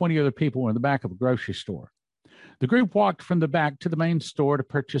I and 20 other people were in the back of a grocery store. The group walked from the back to the main store to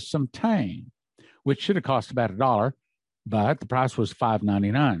purchase some Tang, which should have cost about $1, but the price was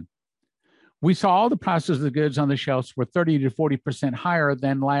 $5.99. We saw all the prices of the goods on the shelves were 30 to 40% higher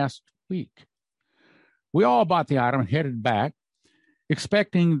than last week. We all bought the item and headed back,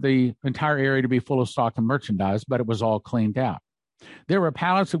 expecting the entire area to be full of stock and merchandise, but it was all cleaned out. There were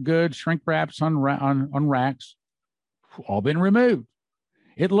pallets of goods, shrink wraps on racks, all been removed.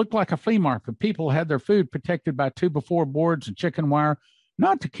 It looked like a flea market. People had their food protected by 2x4 boards and chicken wire,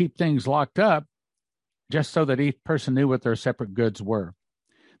 not to keep things locked up, just so that each person knew what their separate goods were.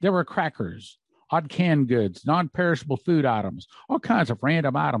 There were crackers, odd canned goods, non-perishable food items, all kinds of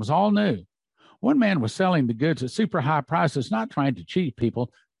random items, all new. One man was selling the goods at super high prices, not trying to cheat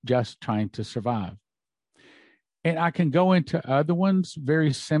people, just trying to survive. And I can go into other ones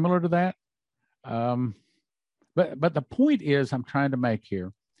very similar to that. But the point is I'm trying to make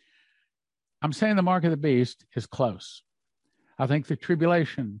here, I'm saying the mark of the beast is close. I think the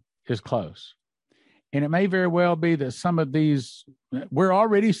tribulation is close. And it may very well be that some of these, we're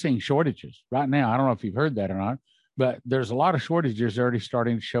already seeing shortages right now. I don't know if you've heard that or not, but there's a lot of shortages already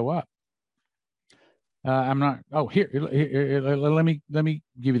starting to show up. Let me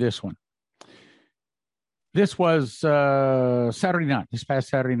give you this one. This was this past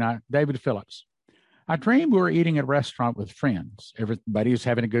Saturday night, David Phillips. I dreamed we were eating at a restaurant with friends. Everybody was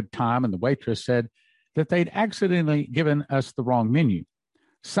having a good time, and the waitress said that they'd accidentally given us the wrong menu.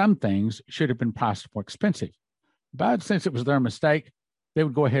 Some things should have been priced more expensive, but since it was their mistake, they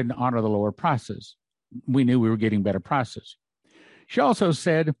would go ahead and honor the lower prices. We knew we were getting better prices. She also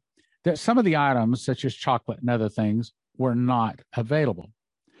said that some of the items, such as chocolate and other things, were not available.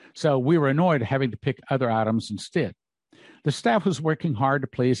 So we were annoyed having to pick other items instead. The staff was working hard to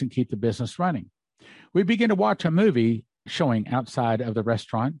please and keep the business running. We began to watch a movie showing outside of the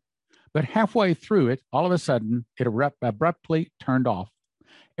restaurant, but halfway through it, all of a sudden, it abruptly turned off.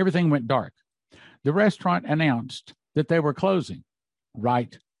 Everything went dark. The restaurant announced that they were closing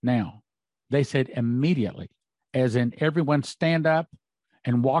right now. They said immediately, as in everyone stand up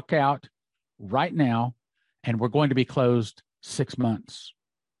and walk out right now, and we're going to be closed 6 months.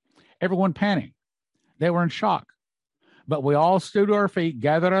 Everyone panicked. They were in shock. But we all stood to our feet,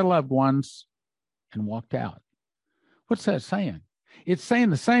 gathered our loved ones, and walked out. What's that saying? It's saying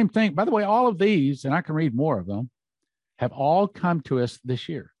the same thing. By the way, all of these, and I can read more of them, have all come to us this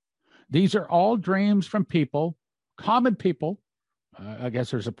year. These are all dreams from people, common people. I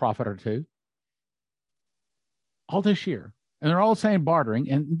guess there's a prophet or two. All this year. And they're all saying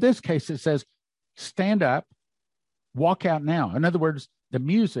bartering. And in this case, it says, stand up, walk out now. In other words, the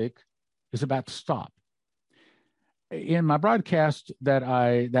music is about to stop. In my broadcast that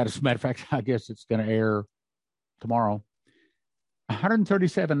as a matter of fact, I guess it's going to air tomorrow,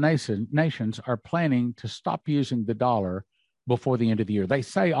 137 nations are planning to stop using the dollar before the end of the year. They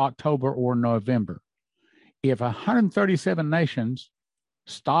say October or November. If 137 nations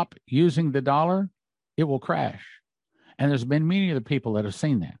stop using the dollar, it will crash. And there's been many of the people that have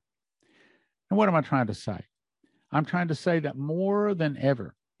seen that. And what am I trying to say? I'm trying to say that more than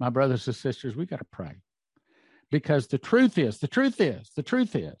ever, my brothers and sisters, we got to pray. Because the truth is,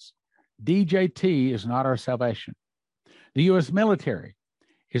 DJT is not our salvation. The U.S. military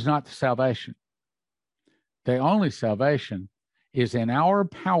is not the salvation. The only salvation is in our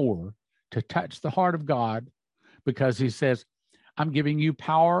power to touch the heart of God, because he says, I'm giving you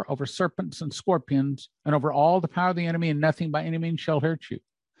power over serpents and scorpions and over all the power of the enemy, and nothing by any means shall hurt you.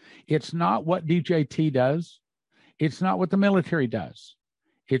 It's not what DJT does. It's not what the military does.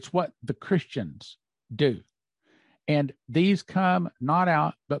 It's what the Christians do. And these come not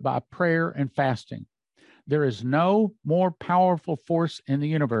out, but by prayer and fasting. There is no more powerful force in the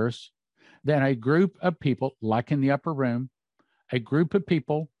universe than a group of people, like in the upper room, a group of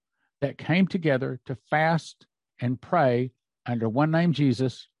people that came together to fast and pray under one name,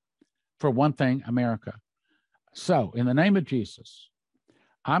 Jesus, for one thing, America. So, in the name of Jesus,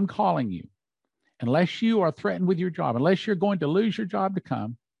 I'm calling you, unless you are threatened with your job, unless you're going to lose your job to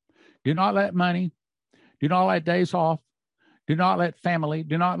come, do not let money, do not let days off, do not let family,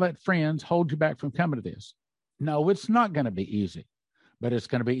 do not let friends hold you back from coming to this. No, it's not going to be easy, but it's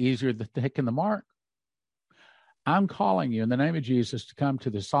going to be easier than taking the mark. I'm calling you in the name of Jesus to come to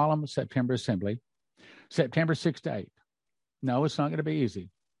the Solemn September Assembly, September 6th to 8th. No, it's not going to be easy.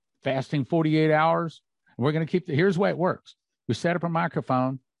 Fasting 48 hours. We're going to here's the way it works. We set up a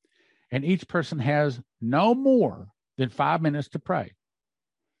microphone, and each person has no more than 5 minutes to pray.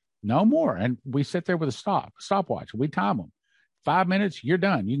 No more. And we sit there with a stopwatch. We time them. 5 minutes, you're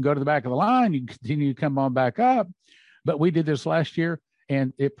done. You can go to the back of the line. You can continue to come on back up. But we did this last year,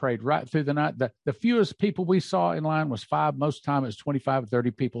 and it prayed right through the night. The fewest people we saw in line was 5. Most of the time, it was 25 or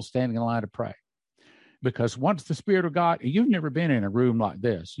 30 people standing in line to pray. Because once the Spirit of God, you've never been in a room like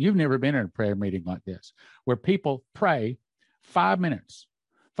this. You've never been in a prayer meeting like this, where people pray 5 minutes,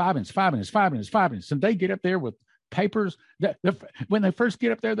 5 minutes, 5 minutes, 5 minutes, 5 minutes. And they get up there with papers. When they first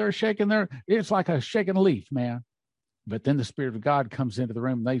get up there, they're shaking it's like a shaking leaf, man. But then the Spirit of God comes into the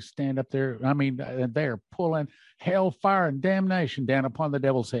room. They stand up there. I mean, they're pulling hellfire and damnation down upon the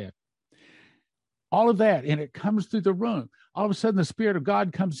devil's head. All of that, and it comes through the room. All of a sudden, the Spirit of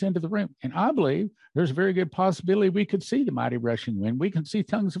God comes into the room. And I believe there's a very good possibility we could see the mighty rushing wind. We can see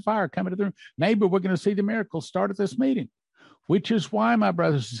tongues of fire coming to the room. Maybe we're going to see the miracles start at this meeting, which is why, my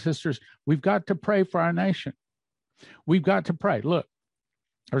brothers and sisters, we've got to pray for our nation. We've got to pray. Look,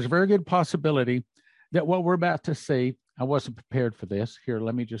 there's a very good possibility that what we're about to see, I wasn't prepared for this. Here,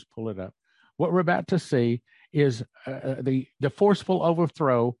 let me just pull it up. What we're about to see is the forceful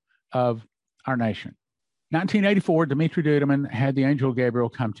overthrow of our nation. 1984, Dimitri Duduman had the angel Gabriel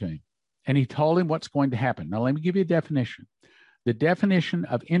come to him, and he told him what's going to happen. Now, let me give you a definition. The definition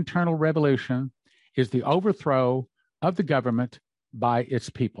of internal revolution is the overthrow of the government by its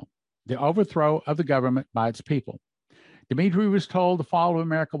people. The overthrow of the government by its people. Dimitri was told the fall of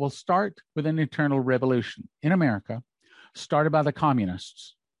America will start with an internal revolution in America, started by the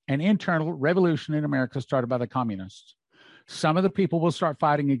communists. An internal revolution in America started by the communists. Some of the people will start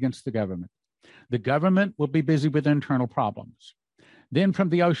fighting against the government. The government will be busy with internal problems. Then from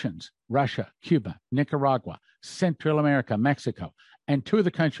the oceans, Russia, Cuba, Nicaragua, Central America, Mexico, and 2 of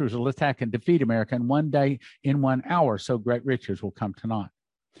the countries will attack and defeat America in one day, in 1 hour, so great riches will come to naught.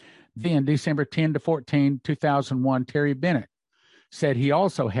 Then, December 10 to 14, 2001, Terry Bennett said he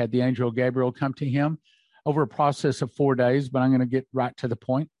also had the angel Gabriel come to him over a process of 4 days, but I'm going to get right to the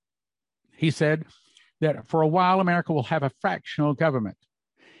point. He said that for a while, America will have a fractional government.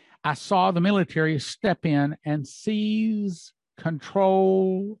 I saw the military step in and seize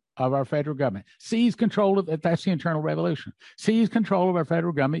control of our federal government. Seize control of that's the internal revolution. Seize control of our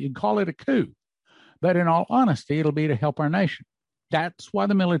federal government. You can call it a coup, but in all honesty, it'll be to help our nation. That's why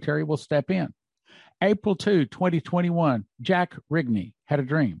the military will step in. April 2, 2021, Jack Rigney had a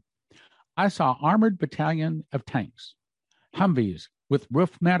dream. I saw armored battalion of tanks, Humvees with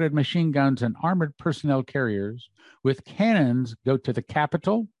roof-mounted machine guns and armored personnel carriers with cannons go to the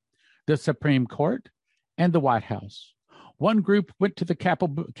Capitol, the Supreme Court, and the White House. One group went to the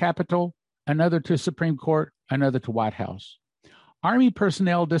Capitol, another to Supreme Court, another to White House. Army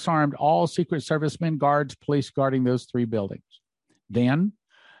personnel disarmed all Secret Servicemen, guards, police guarding those 3 buildings. Then,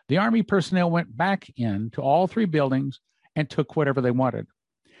 the Army personnel went back in to all 3 buildings and took whatever they wanted.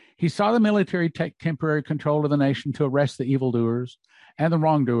 He saw the military take temporary control of the nation to arrest the evildoers and the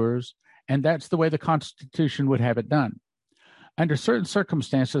wrongdoers, and that's the way the Constitution would have it done. Under certain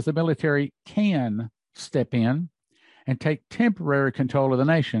circumstances, the military can step in and take temporary control of the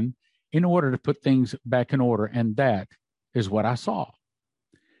nation in order to put things back in order, and that is what I saw.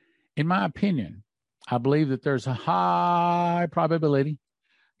 In my opinion, I believe that there's a high probability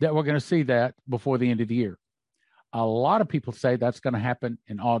that we're going to see that before the end of the year. A lot of people say that's going to happen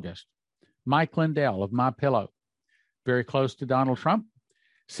in August. Mike Lindell of MyPillow, very close to Donald Trump,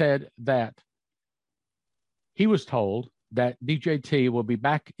 said that he was told that DJT will be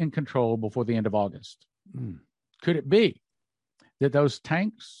back in control before the end of August. Could it be that those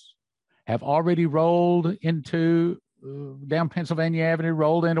tanks have already rolled into down Pennsylvania Avenue,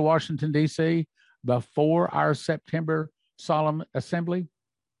 rolled into Washington, D.C., before our September solemn assembly,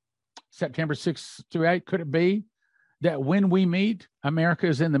 September 6th through 8th? Could it be that when we meet, America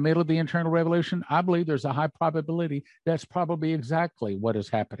is in the middle of the internal revolution? I believe there's a high probability that's probably exactly what is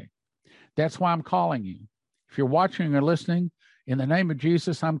happening. That's why I'm calling you. If you're watching or listening, in the name of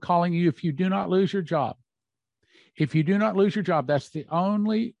Jesus, I'm calling you. If you do not lose your job, if you do not lose your job, that's the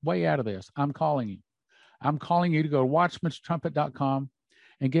only way out of this. I'm calling you. I'm calling you to go to watchmanstrumpet.com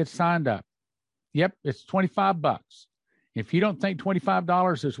and get signed up. Yep, it's $25. If you don't think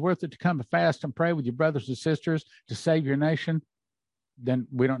 $25 is worth it to come fast and pray with your brothers and sisters to save your nation, then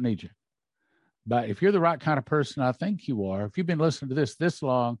we don't need you. But if you're the right kind of person, I think you are, if you've been listening to this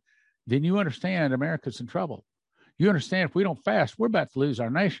long, then you understand America's in trouble. You understand if we don't fast, we're about to lose our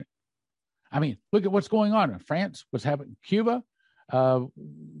nation. I mean, look at what's going on in France, what's happening in Cuba.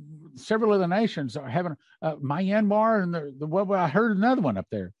 Several of the nations are having Myanmar, and I heard another one up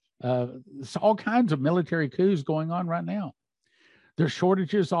there. It's all kinds of military coups going on right now. There's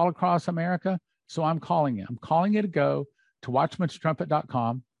shortages all across America. So I'm calling you. I'm calling you to go to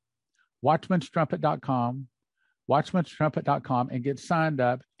watchmanstrumpet.com watchmanstrumpet.com, watchmanstrumpet.com, and get signed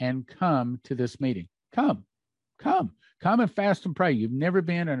up and come to this meeting. Come and fast and pray. You've never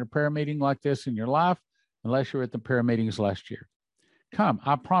been in a prayer meeting like this in your life unless you were at the prayer meetings last year. Come.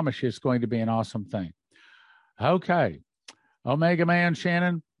 I promise you it's going to be an awesome thing. Okay. Omega Man,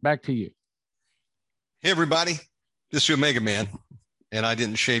 Shannon, back to you. Hey, everybody. This is Omega Man, and I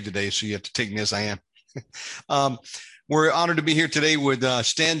didn't shave today, so you have to take me as I am. We're honored to be here today with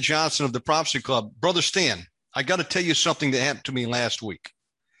Stan Johnson of the Prophecy Club. Brother Stan, I got to tell you something that happened to me last week.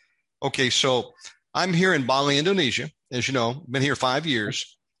 Okay, so I'm here in Bali, Indonesia. As you know, been here 5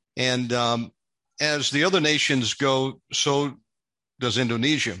 years. And as the other nations go, so does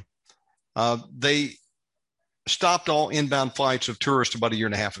Indonesia. They stopped all inbound flights of tourists about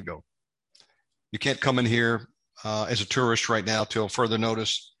 1.5 years ago. You can't come in here as a tourist right now till further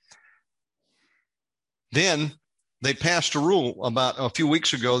notice. Then they passed a rule about a few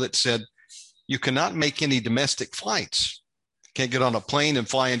weeks ago that said you cannot make any domestic flights. Can't get on a plane and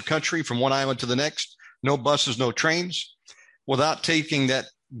fly in country from one island to the next. No buses, no trains, without taking that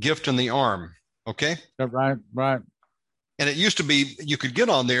gift in the arm. Okay? Right. And it used to be you could get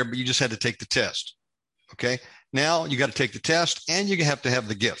on there, but you just had to take the test. Okay? Now you got to take the test and you have to have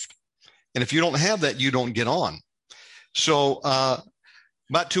the gift. And if you don't have that, you don't get on. So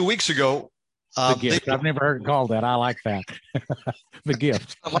about 2 weeks ago, the gift. I've never heard it called that. I like that. The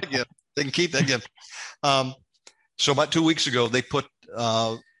gift. I like it. They can keep that gift. So about 2 weeks ago, they put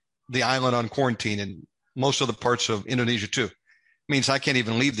the island on quarantine, and most other parts of Indonesia too. It means I can't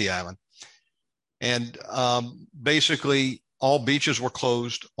even leave the island. And basically, all beaches were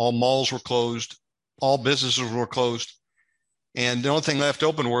closed, all malls were closed, all businesses were closed. And the only thing left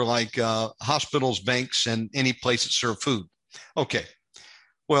open were like hospitals, banks, and any place that served food. Okay.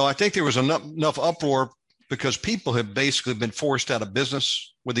 Well, I think there was enough uproar because people have basically been forced out of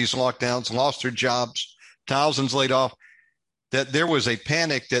business with these lockdowns, lost their jobs, thousands laid off, that there was a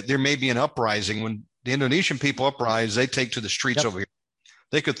panic that there may be an uprising. When the Indonesian people uprise, they take to the streets over here.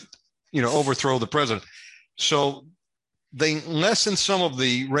 They could, overthrow the president. So they lessened some of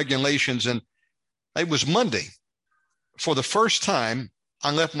the regulations. And it was Monday. For the first time,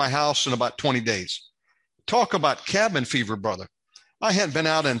 I left my house in about 20 days. Talk about cabin fever, brother. I hadn't been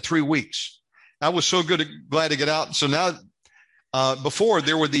out in 3 weeks. I was so glad to get out. So now, before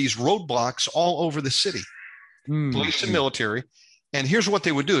there were these roadblocks all over the city, police and military. And here's what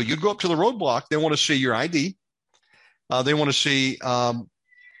they would do. You'd go up to the roadblock. They want to see your ID. They want to see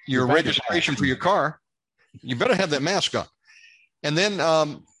your registration for your car. You better have that mask on. And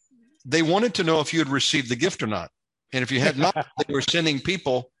then they wanted to know if you had received the gift or not. And if you had not, they were sending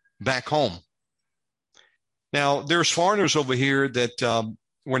people back home. Now, there's foreigners over here that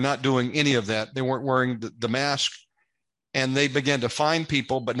were not doing any of that. They weren't wearing the mask, and they began to find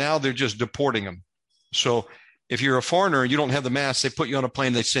people, but now they're just deporting them. So if you're a foreigner and you don't have the mask, they put you on a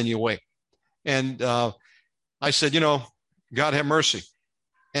plane, they send you away. And I said, God have mercy.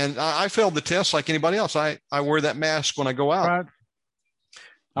 And I failed the test like anybody else. I wear that mask when I go out. Right.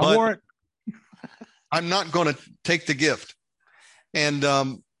 I wore it. I'm not going to take the gift and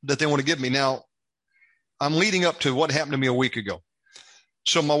that they want to give me. Now, I'm leading up to what happened to me a week ago.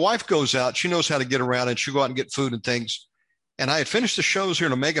 So my wife goes out. She knows how to get around, and she'll go out and get food and things. And I had finished the shows here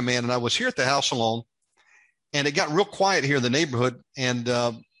in Omega Man, and I was here at the house alone. And it got real quiet here in the neighborhood. And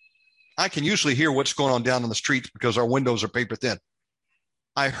I can usually hear what's going on down on the streets because our windows are paper thin.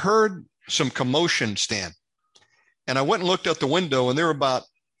 I heard some commotion, Stan. And I went and looked out the window, and there were about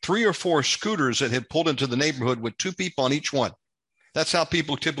 3 or 4 scooters that had pulled into the neighborhood with 2 people on each one. That's how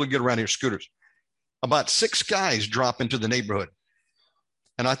people typically get around here, scooters. About 6 guys drop into the neighborhood.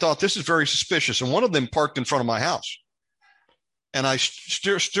 And I thought, this is very suspicious. And one of them parked in front of my house. And I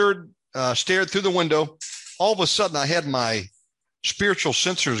stared through the window. All of a sudden, I had my spiritual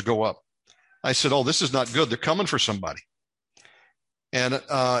sensors go up. I said, oh, this is not good. They're coming for somebody. And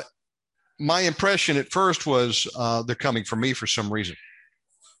my impression at first was they're coming for me for some reason.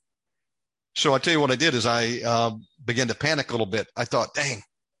 So I tell you what I did is I began to panic a little bit. I thought, dang,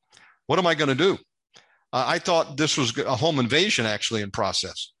 what am I going to do? I thought this was a home invasion actually in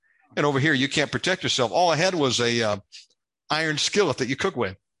process. And over here, you can't protect yourself. All I had was a iron skillet that you cook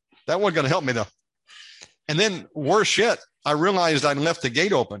with. That wasn't going to help me though. And then worse yet, I realized I'd left the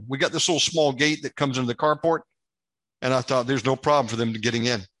gate open. We got this little small gate that comes into the carport. And I thought there's no problem for them getting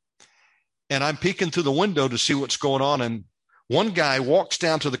in. And I'm peeking through the window to see what's going on. And one guy walks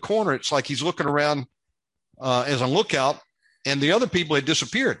down to the corner. It's like he's looking around as a lookout, and the other people had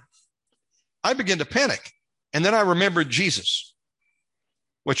disappeared. I began to panic. And then I remembered Jesus,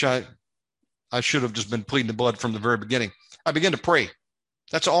 which I should have just been pleading the blood from the very beginning. I began to pray.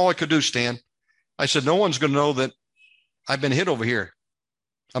 That's all I could do, Stan. I said, no one's going to know that I've been hit over here.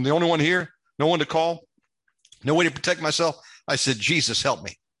 I'm the only one here, no one to call, no way to protect myself. I said, Jesus, help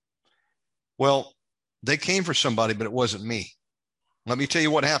me. Well, they came for somebody, but it wasn't me. Let me tell you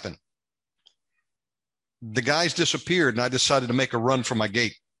what happened. The guys disappeared, and I decided to make a run for my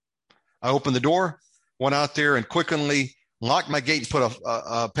gate. I opened the door, went out there, and quickly locked my gate and put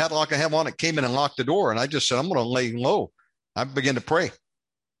a padlock I have on it, came in and locked the door. And I just said, I'm going to lay low. I began to pray.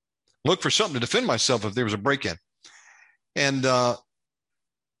 Look for something to defend myself if there was a break-in. And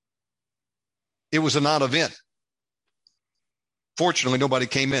it was a non-event. Fortunately, nobody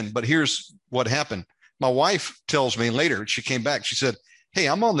came in. But here's what happened. My wife tells me later, she came back, she said, hey,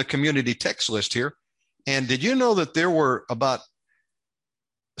 I'm on the community text list here. And did you know that there were about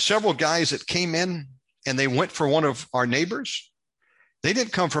several guys that came in and they went for one of our neighbors? They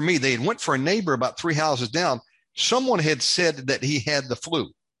didn't come for me. They went for a neighbor about 3 houses down. Someone had said that he had the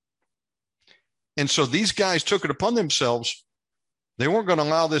flu. And so these guys took it upon themselves. They weren't going to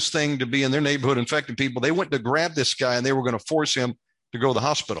allow this thing to be in their neighborhood infecting people. They went to grab this guy and they were going to force him to go to the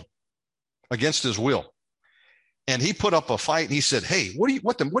hospital against his will. And he put up a fight and he said, hey, what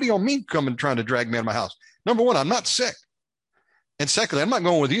do y'all mean coming trying to drag me out of my house? Number one, I'm not sick. And secondly, I'm not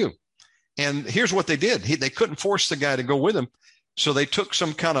going with you. And here's what they did. They couldn't force the guy to go with him. So they took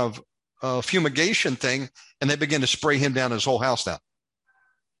some kind of fumigation thing and they began to spray him down, his whole house down.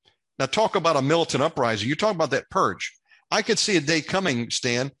 Now talk about a militant uprising. You talk about that purge. I could see a day coming,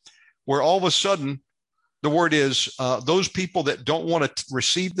 Stan, where all of a sudden the word is those people that don't want to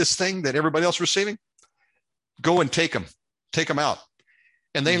receive this thing that everybody else is receiving, go and take them out.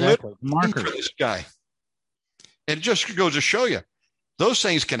 And they live for this guy. And it just goes to show you, those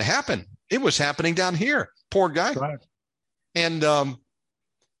things can happen. It was happening down here. Poor guy. Right. And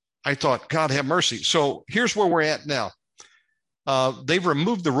I thought, God have mercy. So here's where we're at now. They've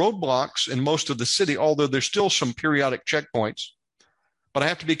removed the roadblocks in most of the city, although there's still some periodic checkpoints. But I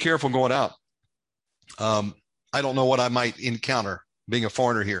have to be careful going out. I don't know what I might encounter being a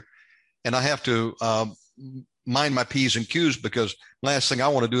foreigner here. And I have to mind my P's and Q's, because last thing I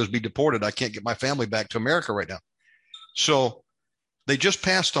want to do is be deported. I can't get my family back to America right now. So they just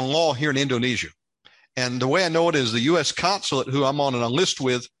passed a law here in Indonesia. And the way I know it is the U.S. consulate, who I'm on a list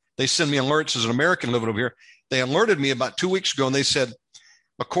with, they send me alerts as an American living over here. They alerted me about 2 weeks ago, and they said,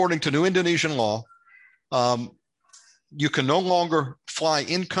 according to new Indonesian law, you can no longer fly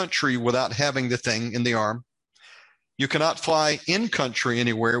in country without having the thing in the arm. You cannot fly in country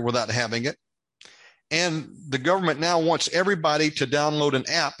anywhere without having it. And the government now wants everybody to download an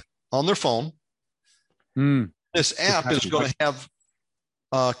app on their phone. This app is going to have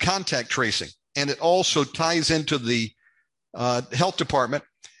contact tracing, and it also ties into the health department.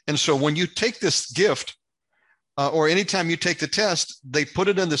 And so when you take this gift, or anytime you take the test, they put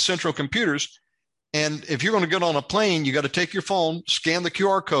it in the central computers. And if you're going to get on a plane, you got to take your phone, scan the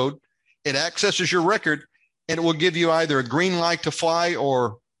QR code. It accesses your record, and it will give you either a green light to fly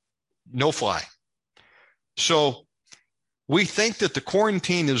or no fly. So we think that the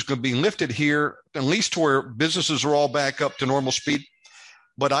quarantine is going to be lifted here, at least to where businesses are all back up to normal speed.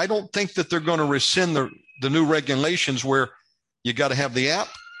 But I don't think that they're going to rescind the new regulations where you got to have the app,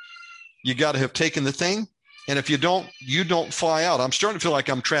 you got to have taken the thing. And if you don't fly out. I'm starting to feel like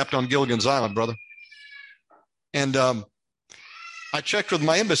I'm trapped on Gilligan's Island, brother. And I checked with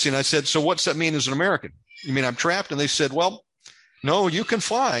my embassy and I said, so what's that mean as an American? You mean I'm trapped? And they said, well, no, you can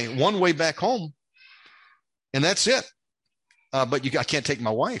fly one way back home. And that's it. But I can't take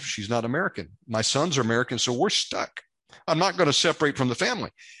my wife. She's not American. My sons are American, so we're stuck. I'm not going to separate from the family.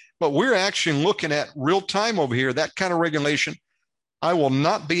 But we're actually looking at real time over here, that kind of regulation. I will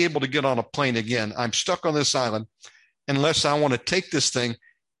not be able to get on a plane again. I'm stuck on this island unless I want to take this thing.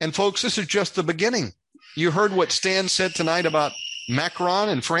 And folks, this is just the beginning. You heard what Stan said tonight about Macron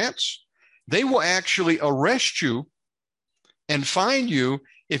in France. They will actually arrest you and fine you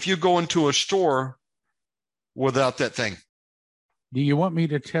if you go into a store without that thing. Do you want me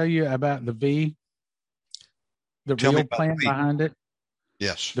to tell you about the V? The real plan behind it?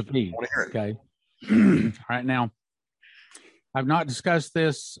 Yes. The V. Okay. All right. Now, I've not discussed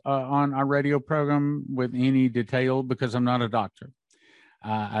this on our radio program with any detail because I'm not a doctor.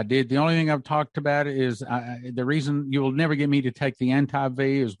 I did. The only thing I've talked about is the reason you will never get me to take the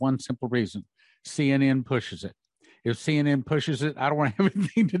anti-V is one simple reason. CNN pushes it. If CNN pushes it, I don't want to have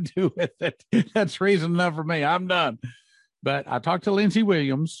anything to do with it. That's reason enough for me. I'm done. But I talked to Lindsey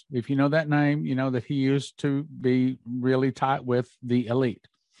Williams. If you know that name, you know that he used to be really tight with the elite.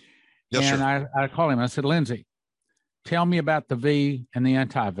 Yes, and sir. I called him. I said, Lindsey, tell me about the V and the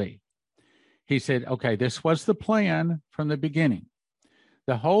anti-V. He said, okay, this was the plan from the beginning.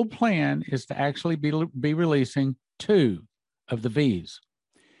 The whole plan is to actually be releasing 2 of the Vs.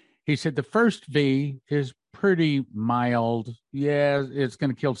 He said the first V is pretty mild. Yeah, it's going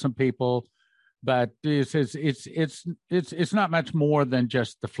to kill some people, but it's not much more than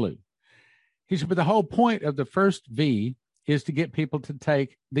just the flu. He said, but the whole point of the first V is to get people to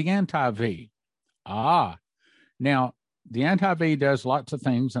take the anti-V. Now the anti-V does lots of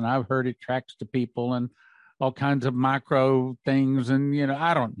things, and I've heard it tracks to people and all kinds of micro things, and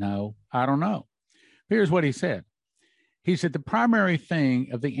I don't know. Here's what he said. He said the primary thing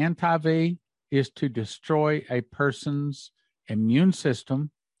of the anti-V is to destroy a person's immune system,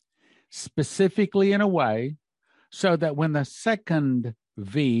 specifically in a way so that when the second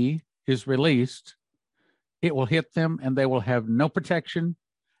V is released, it will hit them and they will have no protection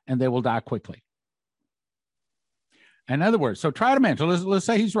and they will die quickly. In other words, so try to imagine, let's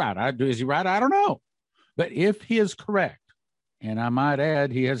say he's right. Is he right? I don't know. But if he is correct, and I might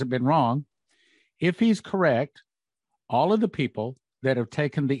add, he hasn't been wrong, if he's correct, all of the people that have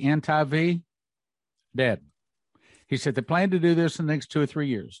taken the anti-V, dead. He said they plan to do this in the next 2 or 3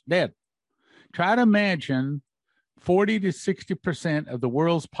 years. Dead. Try to imagine 40 to 60% of the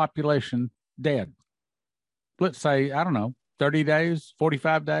world's population dead. Let's say, I don't know, 30 days,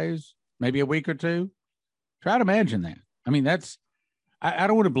 45 days, maybe a week or 2. Try to imagine that. I mean, I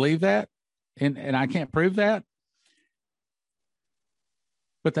don't want to believe that, and I can't prove that,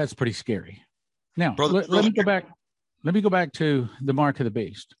 but that's pretty scary. Now, let me go back. Let me go back to the mark of the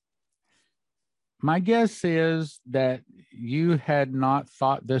beast. My guess is that you had not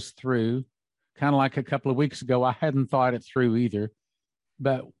thought this through, kind of like a couple of weeks ago. I hadn't thought it through either.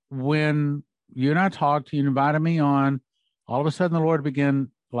 But when you and I talked, you invited me on, all of a sudden the Lord began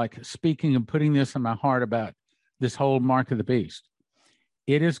like speaking and putting this in my heart about this whole mark of the beast.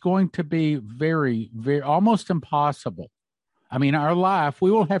 It is going to be very, very, almost impossible. I mean, our life,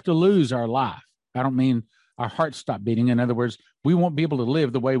 we won't have to lose our life. I don't mean our hearts stop beating. In other words, we won't be able to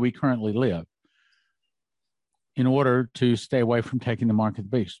live the way we currently live in order to stay away from taking the mark of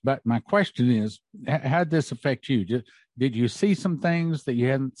the beast. But my question is, how did this affect you? Did you see some things that you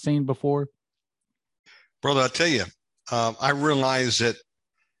hadn't seen before? Brother, I tell you, I realize that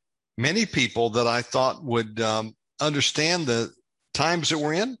many people that I thought would understand the times that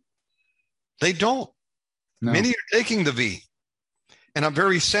we're in, they don't. No. Many are taking the V, and I'm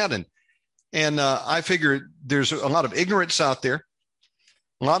very saddened. And I figure there's a lot of ignorance out there.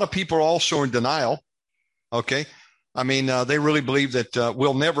 A lot of people are also in denial. Okay. I mean, they really believe that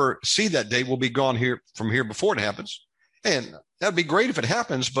we'll never see that day. We'll be gone from here before it happens. And that'd be great if it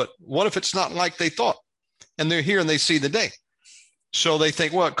happens. But what if it's not like they thought? And they're here and they see the day. So they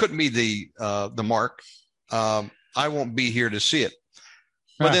think, well, it couldn't be the mark. I won't be here to see it.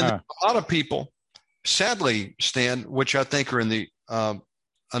 But then a lot of people, sadly, Stan, which I think are in the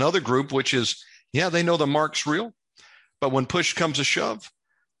another group, which is, yeah, they know the mark's real, but when push comes to shove,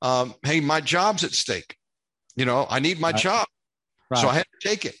 hey, my job's at stake. I need my job. Right. So I had to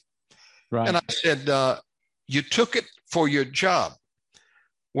take it. Right. And I said, you took it for your job.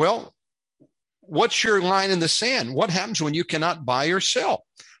 Well, what's your line in the sand? What happens when you cannot buy or sell?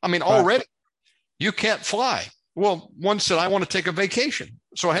 I mean, already you can't fly. Well, one said, I want to take a vacation.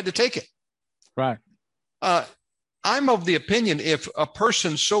 So I had to take it. Right. I'm of the opinion if a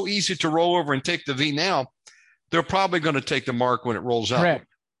person's so easy to roll over and take the V now, they're probably going to take the mark when it rolls out.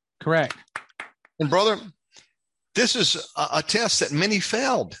 Correct. And brother, this is a test that many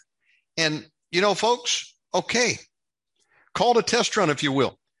failed. And, folks, okay, call it a test run, if you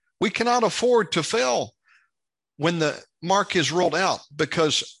will. We cannot afford to fail when the mark is rolled out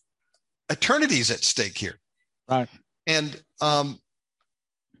because eternity is at stake here. Right. And,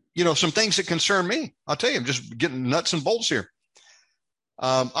 some things that concern me, I'll tell you, I'm just getting nuts and bolts here.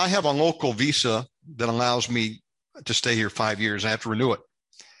 I have a local visa that allows me to stay here 5 years. I have to renew it.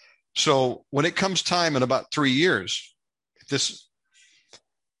 So when it comes time in about 3 years, this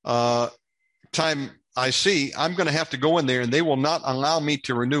time I see, I'm going to have to go in there and they will not allow me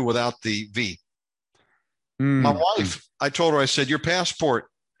to renew without the V. My wife, I told her, I said, your passport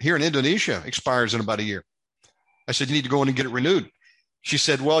here in Indonesia expires in about a year. I said, you need to go in and get it renewed. She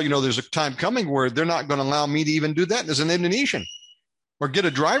said, well, there's a time coming where they're not going to allow me to even do that as an Indonesian or get a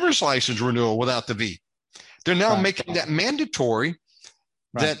driver's license renewal without the V. They're now making that mandatory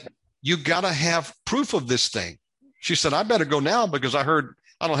that you got to have proof of this thing. She said, I better go now because I heard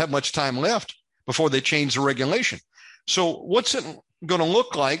I don't have much time left before they change the regulation. So what's it going to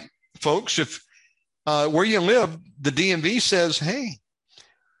look like, folks, if where you live, the DMV says, hey,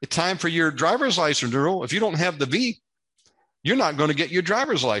 it's time for your driver's license renewal. If you don't have the V, you're not going to get your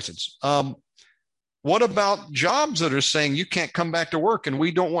driver's license. What about jobs that are saying you can't come back to work and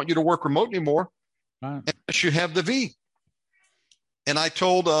we don't want you to work remote anymore unless you have the V? And I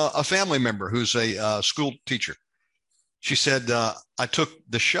told a family member who's a school teacher. She said, I took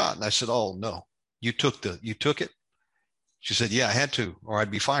the shot. And I said, oh, no, you took it? She said, yeah, I had to, or I'd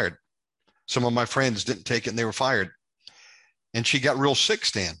be fired. Some of my friends didn't take it and they were fired. And she got real sick,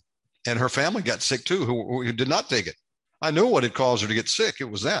 Stan. And her family got sick too, who did not take it. I knew what had caused her to get sick. It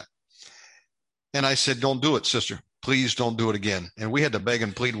was that. And I said, don't do it, sister. Please don't do it again. And we had to beg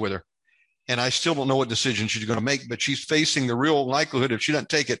and plead with her. And I still don't know what decision she's going to make, but she's facing the real likelihood if she doesn't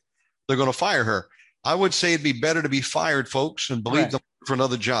take it, they're going to fire her. I would say it'd be better to be fired, folks, and believe them for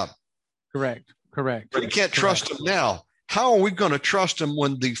another job. Correct. But you can't trust them now. How are we going to trust them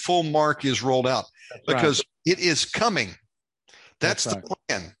when the full mark is rolled out? Because it is coming. That's the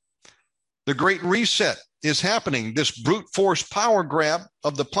plan. The Great Reset is happening. This brute force power grab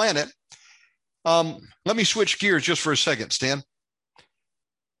of the planet. Let me switch gears just for a second, Stan.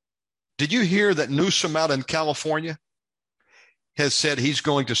 Did you hear that Newsom out in California has said he's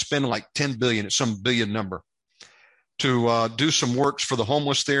going to spend like $10 billion, some billion number, to do some works for the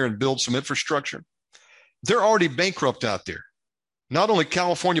homeless there and build some infrastructure? They're already bankrupt out there. Not only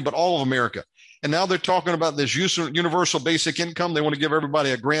California, but all of America. And now they're talking about this universal basic income. They want to give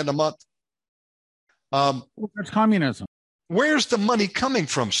everybody $1,000 a month. That's communism. Where's the money coming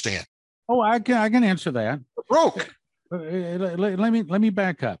from, Stan? Oh, I can answer that. Broke. Let me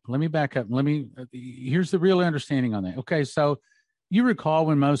back up. Here's the real understanding on that. Okay, so you recall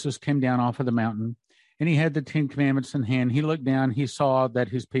when Moses came down off of the mountain and he had the 10 Commandments in hand. He looked down, he saw that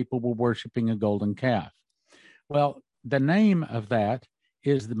his people were worshiping a golden calf. Well, the name of that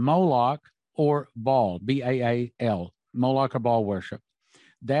is the Moloch or Baal, B-A-A-L, Moloch or Baal worship.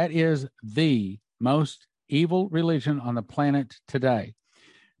 That is the most evil religion on the planet today.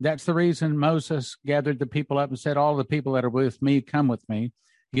 That's the reason Moses gathered the people up and said, all the people that are with me, come with me,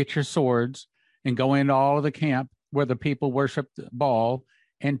 get your swords and go into all of the camp where the people worshiped Baal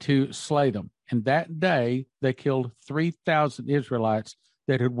and to slay them. And that day they killed 3,000 Israelites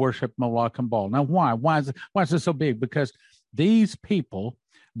that had worshiped Moloch and Baal. Now, why? Why is this so big? Because these people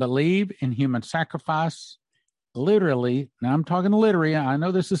believe in human sacrifice, literally. Now, I'm talking literally. I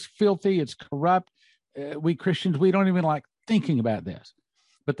know this is filthy. It's corrupt. We Christians, we don't even like thinking about this.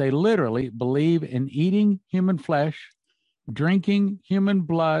 But they literally believe in eating human flesh, drinking human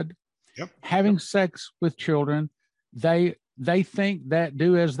blood, having sex with children. They think that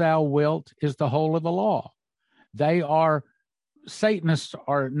do as thou wilt is the whole of the law. Satanists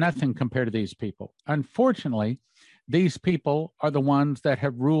are nothing compared to these people. Unfortunately, these people are the ones that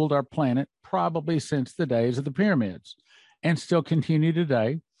have ruled our planet probably since the days of the pyramids and still continue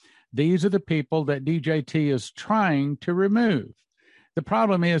today. These are the people that DJT is trying to remove. The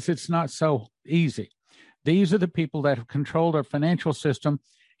problem is it's not so easy. These are the people that have controlled our financial system,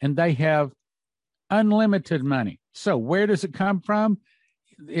 and they have unlimited money. So where does it come from?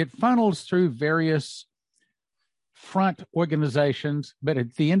 It funnels through various front organizations, but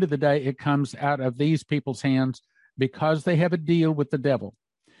at the end of the day, it comes out of these people's hands because they have a deal with the devil.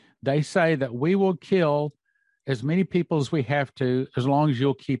 They say that we will kill as many people as we have to as long as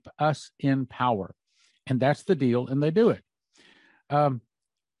you'll keep us in power. And that's the deal, and they do it.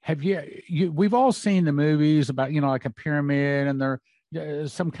 We've all seen the movies about, like a pyramid and they're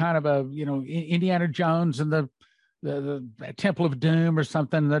some kind of a, Indiana Jones and the Temple of Doom or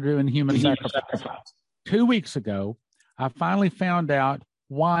something. They're doing human sacrifice. 2 weeks ago, I finally found out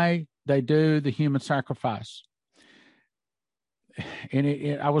why they do the human sacrifice.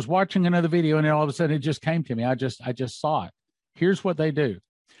 And I was watching another video and all of a sudden it just came to me. I just saw it. Here's what they do.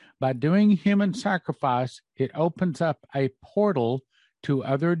 By doing human sacrifice, it opens up a portal to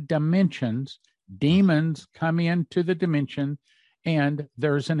other dimensions. Demons come into the dimension, and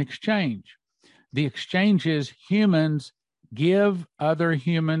there's an exchange. The exchange is humans give other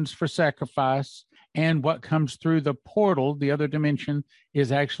humans for sacrifice, and what comes through the portal, the other dimension,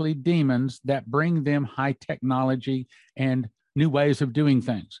 is actually demons that bring them high technology and new ways of doing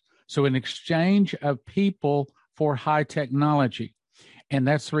things. So an exchange of people for high technology. And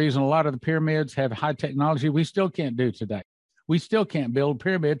that's the reason a lot of the pyramids have high technology we still can't do today. We still can't build a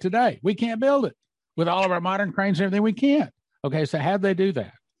pyramid today. We can't build it with all of our modern cranes and everything. We can't. Okay, so how'd they do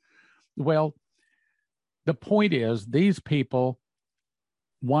that? Well, the point is these people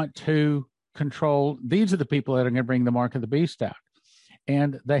want to control. These are the people that are going to bring the mark of the beast out.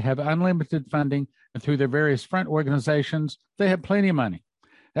 And they have unlimited funding. And through their various front organizations, they have plenty of money.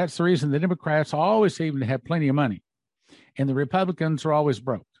 That's the reason the Democrats always seem to have plenty of money. And the Republicans are always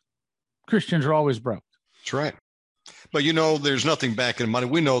broke. Christians are always broke. That's right. But there's nothing backing money.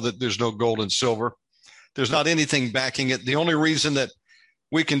 We know that there's no gold and silver. There's not anything backing it. The only reason that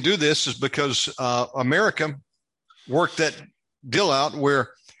we can do this is because America worked that deal out where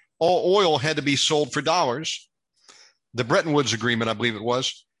all oil had to be sold for dollars. The Bretton Woods Agreement, I believe it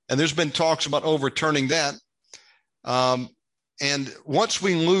was. And there's been talks about overturning that. And once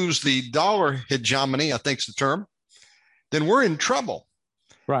we lose the dollar hegemony, I think is the term, then we're in trouble.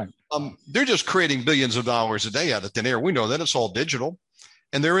 Right. They're just creating billions of dollars a day out of thin air. We know that it's all digital.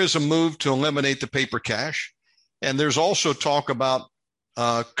 And there is a move to eliminate the paper cash. And there's also talk about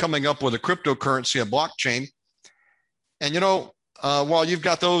coming up with a cryptocurrency, a blockchain. And, while you've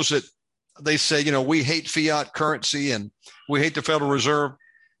got those that they say, we hate fiat currency and we hate the Federal Reserve,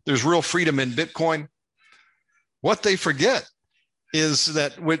 there's real freedom in Bitcoin. What they forget is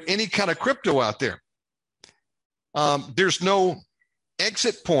that with any kind of crypto out there, there's no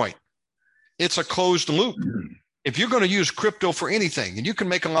exit point. It's a closed loop. If you're going to use crypto for anything, and you can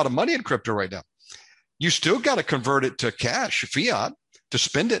make a lot of money in crypto right now, you still got to convert it to cash, fiat, to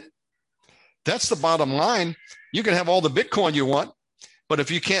spend it. That's the bottom line. You can have all the Bitcoin you want, but if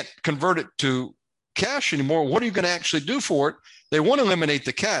you can't convert it to cash anymore, what are you going to actually do for it? They want to eliminate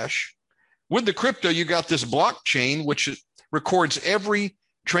the cash. With the crypto, you got this blockchain, which records every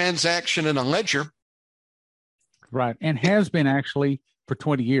transaction in a ledger. Right. And has been actually for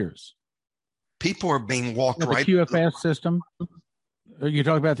 20 years. People are being walked right. The QFS system. Are you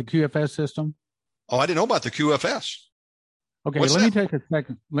talking about the QFS system? Oh, I didn't know about the QFS. Okay, What's let me that? take a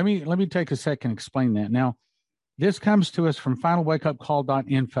second. Let me take a second and explain that. Now, this comes to us from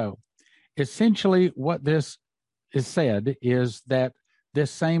finalwakeupcall.info. Essentially, what this is said is that this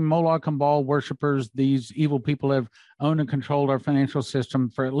same Moloch and Baal worshipers, these evil people, have owned and controlled our financial system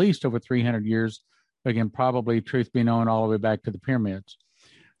for at least over 300 years. Again, probably, truth be known, all the way back to the pyramids.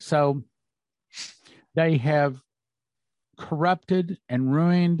 So they have corrupted and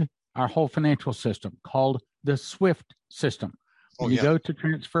ruined our whole financial system, called the SWIFT system. When you go to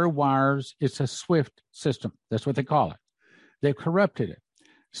transfer wires, it's a SWIFT system. That's what they call it. They've corrupted it.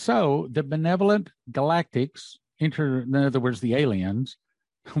 So the benevolent galactics, in other words, the aliens,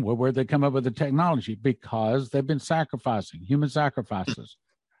 where they come up with the technology, because they've been sacrificing, human sacrifices.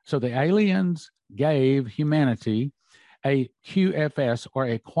 So the aliens gave humanity a QFS, or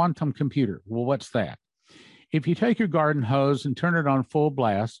a quantum computer. Well, what's that? If you take your garden hose and turn it on full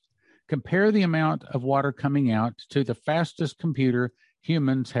blast, compare the amount of water coming out to the fastest computer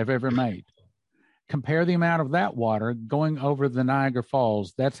humans have ever made. Compare the amount of that water going over the Niagara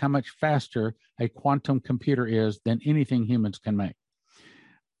Falls. That's how much faster a quantum computer is than anything humans can make.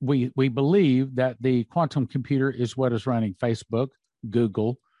 We believe that the quantum computer is what is running Facebook,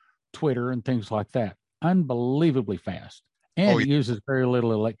 Google, Twitter, and things like that. Unbelievably fast. And it uses very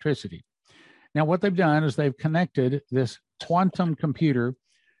little electricity. Now, what they've done is they've connected this quantum computer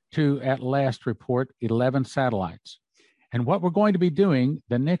to, at last report, 11 satellites. And what we're going to be doing,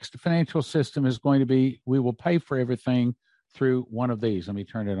 the next financial system is going to be, we will pay for everything through one of these. Let me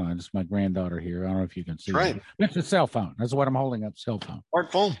turn it on. It's my granddaughter here. I don't know if you can see it. It's a cell phone. That's what I'm holding up, cell phone.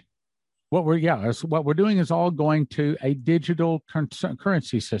 Smartphone. What we're doing is all going to a digital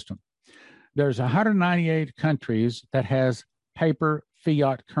currency system. There's 198 countries that has paper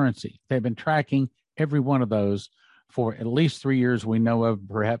fiat currency. They've been tracking every one of those for at least 3 years we know of,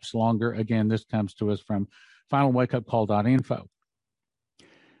 perhaps longer. Again, this comes to us from finalwakeupcall.info.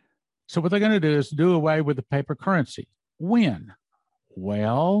 So what they're going to do is do away with the paper currency. When?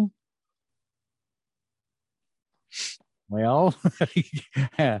 Well,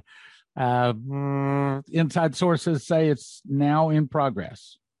 inside sources say it's now in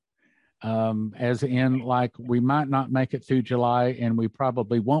progress. As in, like, we might not make it through July, and we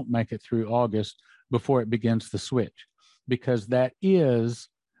probably won't make it through August before it begins the switch, because that is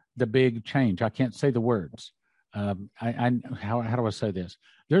the big change. I can't say the words. How do I say this?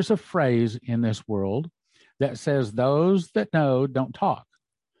 There's a phrase in this world that says, those that know don't talk.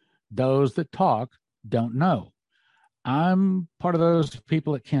 Those that talk don't know. I'm part of those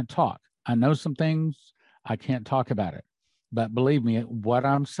people that can't talk. I know some things. I can't talk about it. But believe me, what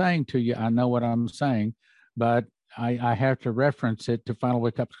I'm saying to you, I know what I'm saying, but I have to reference it to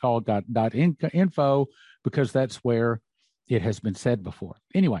finalwakeupcall.info because that's where it has been said before.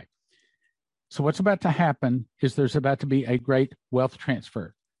 Anyway, so what's about to happen is there's about to be a great wealth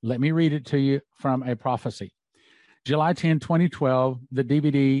transfer. Let me read it to you from a prophecy. July 10, 2012, the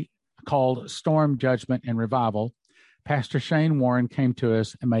DVD called Storm, Judgment, and Revival. Pastor Shane Warren came to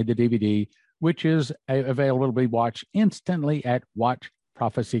us and made the DVD, which is available to be watched instantly at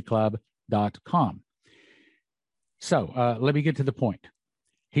watchprophecyclub.com. So let me get to the point.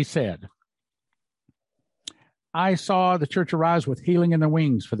 He said, I saw the church arise with healing in their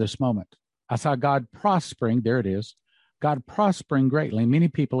wings for this moment. I saw God prospering. There it is. God prospering greatly, many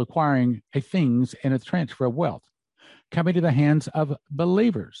people acquiring things and a transfer of wealth coming to the hands of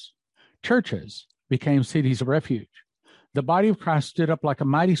believers. Churches became cities of refuge. The body of Christ stood up like a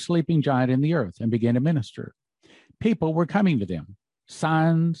mighty sleeping giant in the earth and began to minister. People were coming to them.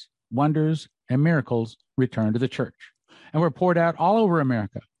 Signs, wonders, and miracles returned to the church and were poured out all over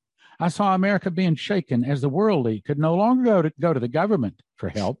America. I saw America being shaken as the worldly could no longer go to the government for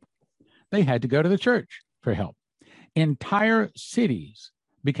help. They had to go to the church for help. Entire cities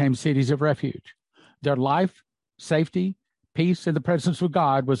became cities of refuge. Their life, safety, peace, and the presence of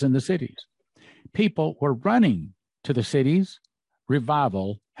God was in the cities. People were running to the cities.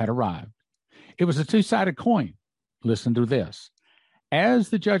 Revival had arrived. It was a two-sided coin. Listen to this. As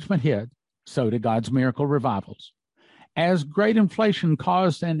the judgment hit, so did God's miracle revivals. As great inflation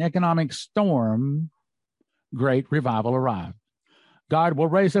caused an economic storm, great revival arrived. God will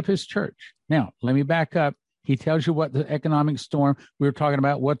raise up his church. Now, let me back up. He tells you what the economic storm, we were talking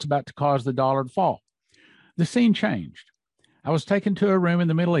about what's about to cause the dollar to fall. The scene changed. I was taken to a room in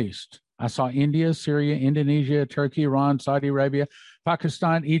the Middle East. I saw India, Syria, Indonesia, Turkey, Iran, Saudi Arabia,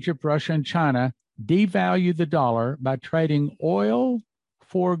 Pakistan, Egypt, Russia, and China devalue the dollar by trading oil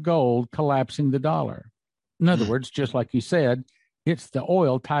for gold, collapsing the dollar. In other words, just like you said, it's the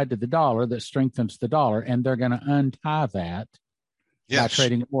oil tied to the dollar that strengthens the dollar, and they're going to untie that by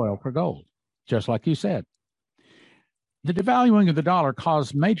trading oil for gold, just like you said. The devaluing of the dollar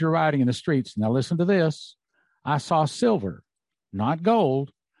caused major rioting in the streets. Now listen to this. I saw silver, not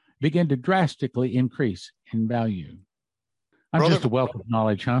gold, begin to drastically increase in value. I'm just a wealth of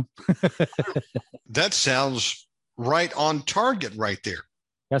knowledge, huh? That sounds right on target right there.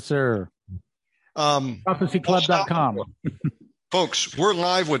 Yes, sir. ProphecyClub.com. Folks, we're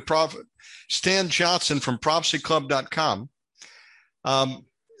live with Stan Johnson from ProphecyClub.com.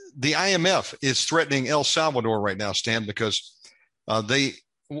 The IMF is threatening El Salvador right now, Stan, because they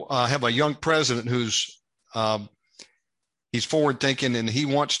have a young president who's he's forward thinking and he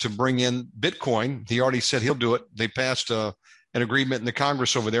wants to bring in Bitcoin. He already said he'll do it. They passed an agreement in the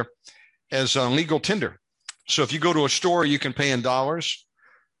Congress over there as a legal tender. So if you go to a store, you can pay in dollars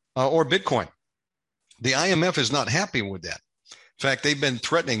or Bitcoin. The IMF is not happy with that. In fact, they've been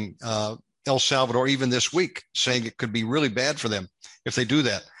threatening El Salvador even this week, saying it could be really bad for them if they do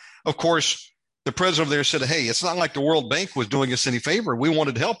that. Of course, the president over there said, hey, it's not like the World Bank was doing us any favor. We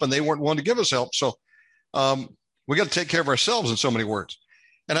wanted help and they weren't willing to give us help. So we got to take care of ourselves, in so many words.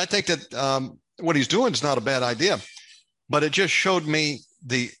 And I think that what he's doing is not a bad idea, but it just showed me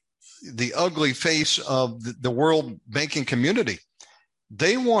the ugly face of the world banking community.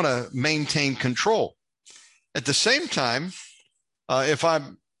 They want to maintain control. At the same time, if I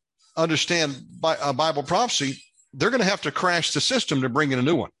understand Bible prophecy, they're going to have to crash the system to bring in a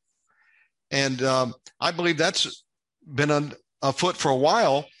new one. And I believe that's been afoot for a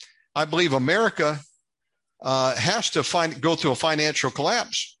while. I believe America has to go through a financial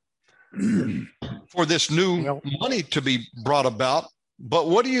collapse for this new money to be brought about. But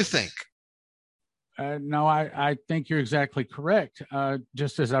what do you think? No, I think you're exactly correct.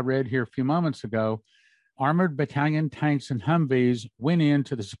 Just as I read here a few moments ago, armored battalion tanks and Humvees went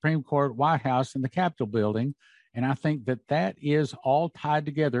into the Supreme Court, White House, and the Capitol building. And I think that is all tied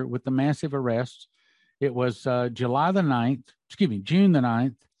together with the massive arrests. It was June the 9th.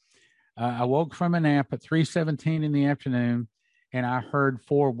 I woke from a nap at 3:17 in the afternoon, and I heard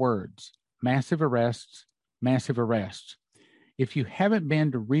 4 words: massive arrests, massive arrests. If you haven't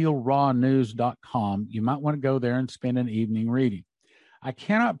been to realrawnews.com, you might want to go there and spend an evening reading. I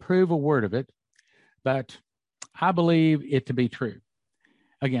cannot prove a word of it, but I believe it to be true.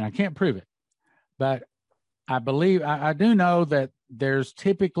 Again, I can't prove it, but I do know that there's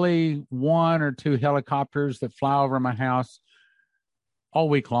typically 1 or 2 helicopters that fly over my house all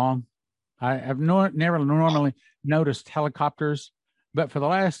week long. I have never normally noticed helicopters, but for the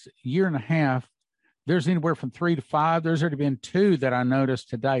last year and a half, there's anywhere from 3 to 5. There's already been 2 that I noticed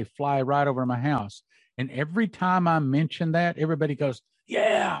today fly right over my house. And every time I mention that, everybody goes,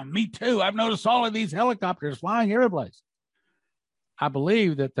 yeah, me too. I've noticed all of these helicopters flying every place. I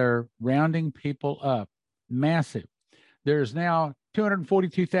believe that they're rounding people up. Massive. There's now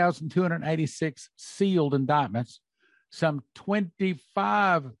 242,286 sealed indictments. Some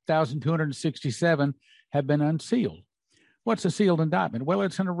 25,267 have been unsealed. What's a sealed indictment? Well,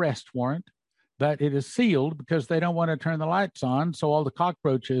 it's an arrest warrant, but it is sealed because they don't want to turn the lights on, so all the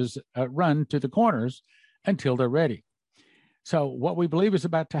cockroaches run to the corners until they're ready. So what we believe is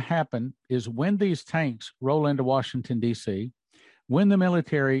about to happen is when these tanks roll into Washington, D.C., when the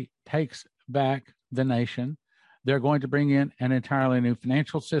military takes back the nation, they're going to bring in an entirely new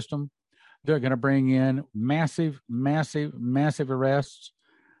financial system. They're going to bring in massive, massive, massive arrests.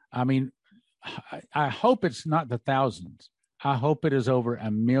 I mean, I hope it's not the thousands. I hope it is over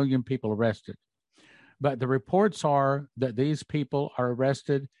 1 million people arrested. But the reports are that these people are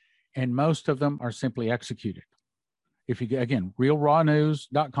arrested and most of them are simply executed. If you, again,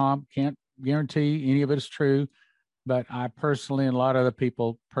 realrawnews.com, can't guarantee any of it is true, but I personally and a lot of other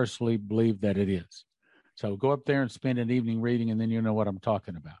people personally believe that it is. So go up there and spend an evening reading, and then you know what I'm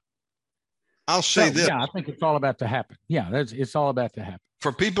talking about. I'll say this. Yeah, I think it's all about to happen. Yeah, it's all about to happen.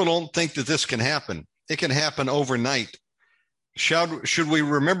 For people who don't think that this can happen, it can happen overnight. Should we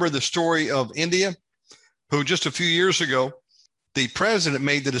remember the story of India, who just a few years ago, the president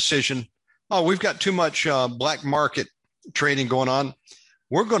made the decision, oh, we've got too much black market trading going on.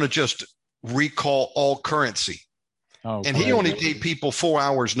 We're going to just recall all currency. Oh, and he only gave people 4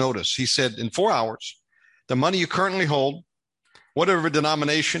 hours notice. He said, in 4 hours, the money you currently hold, whatever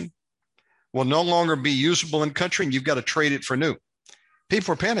denomination, will no longer be usable in country, and you've got to trade it for new.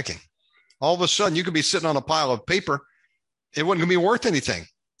 People are panicking. All of a sudden, you could be sitting on a pile of paper. It wasn't going to be worth anything.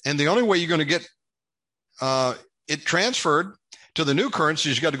 And the only way you're going to get it transferred to the new currency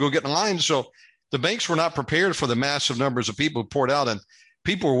is you got to go get in line. So the banks were not prepared for the massive numbers of people who poured out, and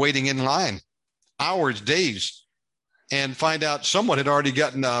people were waiting in line hours, days, and find out someone had already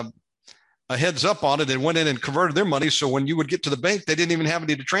gotten a heads up on it and went in and converted their money. So when you would get to the bank, they didn't even have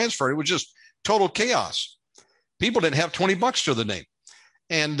any to transfer. It was just total chaos. People didn't have $20 to their name.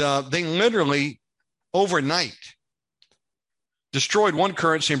 And they literally overnight destroyed one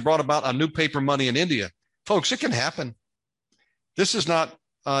currency and brought about a new paper money in India. Folks, it can happen. This is not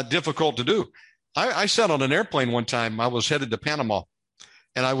difficult to do. I sat on an airplane one time. I was headed to Panama,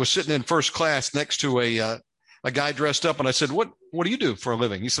 and I was sitting in first class next to a guy dressed up. And I said, what do you do for a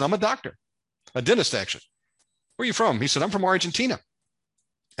living? He said, I'm a doctor, a dentist, actually. Where are you from? He said, I'm from Argentina.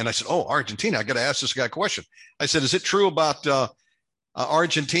 And I said, oh, Argentina. I got to ask this guy a question. I said, is it true about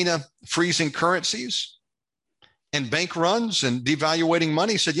Argentina freezing currencies and bank runs and devaluating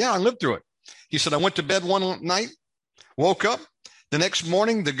money? He said, yeah, I lived through it. He said, I went to bed one night, woke up. The next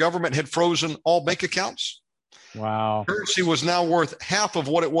morning, the government had frozen all bank accounts. Wow. Currency was now worth half of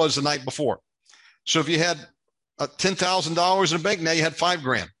what it was the night before. So if you had $10,000 in a bank, now you had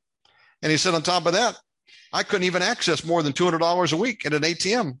 $5,000. And he said, on top of that, I couldn't even access more than $200 a week at an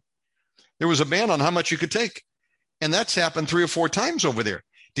ATM. There was a ban on how much you could take. And that's happened 3 or 4 times over there.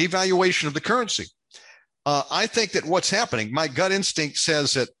 Devaluation of the currency. I think that what's happening, my gut instinct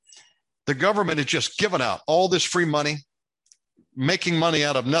says that the government is just giving out all this free money, making money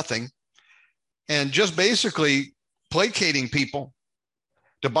out of nothing, and just basically placating people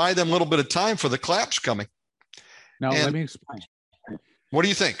to buy them a little bit of time for the collapse coming. Now, let me explain. What do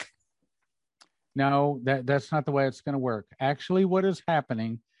you think? No, that's not the way it's going to work. Actually, what is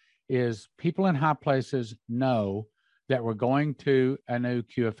happening is people in high places know that we're going to a new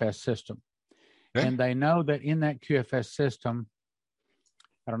QFS system. Okay. And they know that in that QFS system,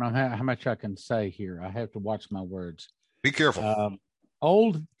 I don't know how much I can say here. I have to watch my words. Be careful.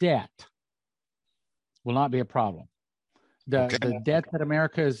 Old debt will not be a problem. The debt that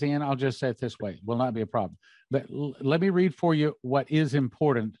America is in, I'll just say it this way, will not be a problem. But let me read for you what is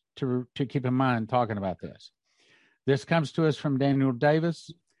important to keep in mind talking about this. This comes to us from Daniel Davis.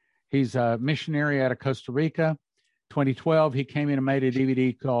 He's a missionary out of Costa Rica. 2012, he came in and made a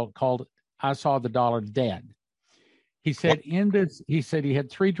DVD called I Saw the Dollar Dead. He said he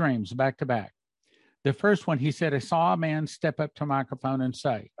had 3 dreams back to back. The first one, he said, I saw a man step up to a microphone and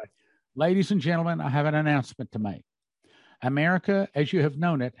say, ladies and gentlemen, I have an announcement to make. America, as you have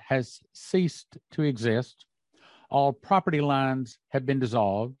known it, has ceased to exist. All property lines have been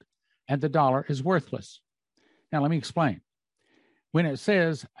dissolved, and the dollar is worthless. Now, let me explain. When it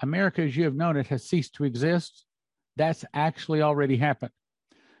says America, as you have known it, has ceased to exist, that's actually already happened.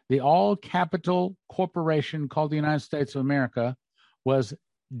 The all-capital corporation called the United States of America was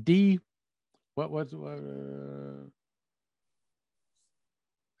not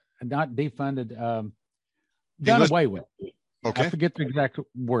defunded, done away with. Okay. I forget the exact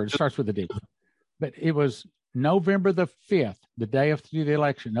word. It starts with a D. But it was November the 5th, the day after the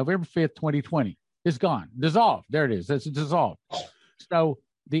election, November 5th, 2020. It's gone. Dissolved. There it is. It's dissolved. So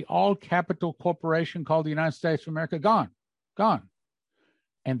the all-capital corporation called the United States of America, gone.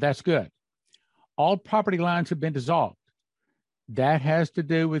 And that's good. All property lines have been dissolved. That has to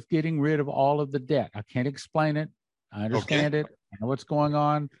do with getting rid of all of the debt. I can't explain it. I understand it. I know what's going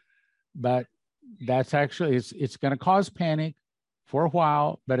on. But that's actually, it's going to cause panic for a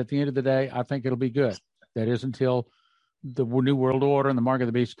while. But at the end of the day, I think it'll be good. That is until the New World Order and the Mark of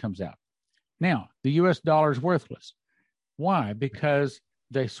the Beast comes out. Now, the U.S. dollar is worthless. Why? Because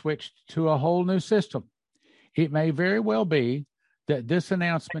they switched to a whole new system. It may very well be that this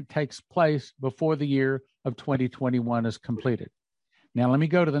announcement takes place before the year of 2021 is completed. Now, let me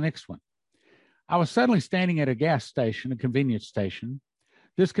go to the next one. I was suddenly standing at a gas station, a convenience station.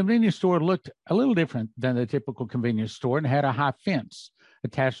 This convenience store looked a little different than the typical convenience store and had a high fence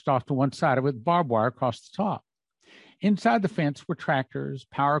attached off to one side of it with barbed wire across the top. Inside the fence were tractors,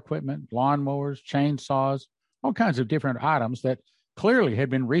 power equipment, lawnmowers, chainsaws, all kinds of different items that clearly had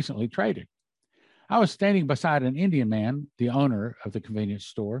been recently traded. I was standing beside an Indian man, the owner of the convenience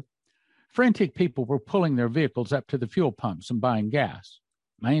store. Frantic people were pulling their vehicles up to the fuel pumps and buying gas.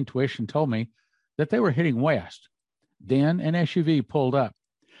 My intuition told me that they were heading west. Then an SUV pulled up.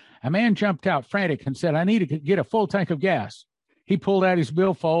 A man jumped out frantic and said, "I need to get a full tank of gas." He pulled out his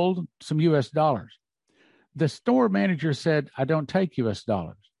billfold, some U.S. dollars. The store manager said, "I don't take U.S.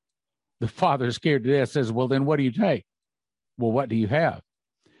 dollars." The father, scared to death, says, "Well, then what do you take?" "Well, what do you have?"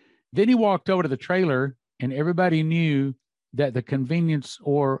 Then he walked over to the trailer, and everybody knew that the convenience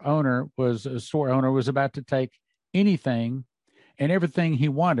store owner was about to take anything and everything he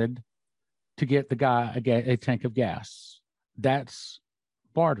wanted to get the guy a tank of gas. That's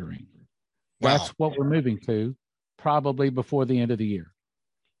bartering. Wow. That's what we're moving to, probably before the end of the year.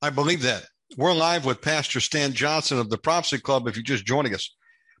 I believe that. We're live with Pastor Stan Johnson of the Prophecy Club, if you're just joining us.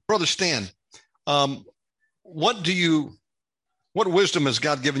 Brother Stan, what wisdom has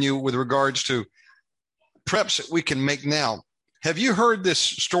God given you with regards to preps that we can make now? Have you heard this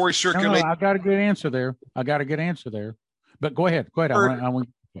story circulate? No, I got a good answer there. But go ahead.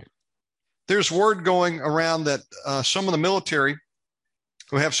 There's word going around that some of the military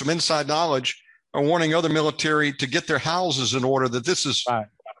who have some inside knowledge are warning other military to get their houses in order, that this is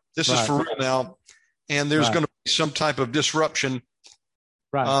for real now, and there's going to be some type of disruption.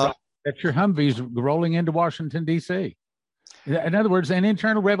 Right. That's your Humvees rolling into Washington, D.C. In other words, an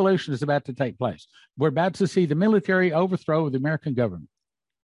internal revolution is about to take place. We're about to see the military overthrow of the American government.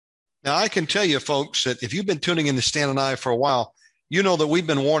 Now, I can tell you, folks, that if you've been tuning in to Stan and I for a while, you know that we've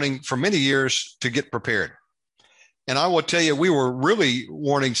been warning for many years to get prepared. And I will tell you, we were really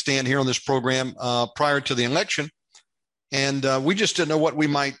warning Stan here on this program prior to the election, and we just didn't know what we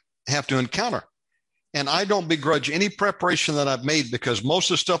might have to encounter. And I don't begrudge any preparation that I've made, because most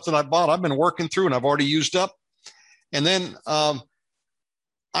of the stuff that I bought, I've been working through and I've already used up. And then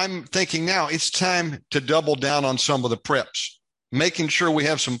I'm thinking now it's time to double down on some of the preps, making sure we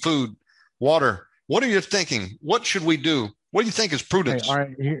have some food, water. What are you thinking? What should we do? What do you think is prudence? Okay, all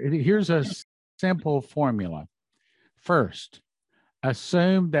right, here's a simple formula. First,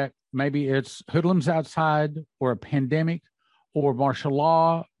 assume that maybe it's hoodlums outside or a pandemic or martial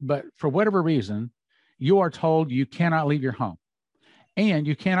law, but for whatever reason, you are told you cannot leave your home, and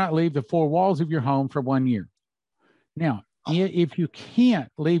you cannot leave the four walls of your home for 1 year. Now, if you can't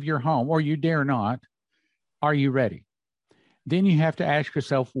leave your home, or you dare not, are you ready? Then you have to ask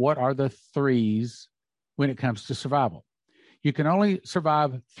yourself, what are the threes when it comes to survival? You can only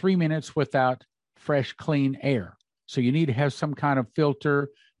survive 3 minutes without fresh, clean air. So you need to have some kind of filter.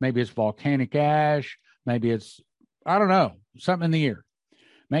 Maybe it's volcanic ash. Maybe it's, I don't know, something in the air.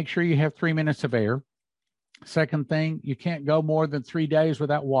 Make sure you have 3 minutes of air. Second thing, you can't go more than 3 days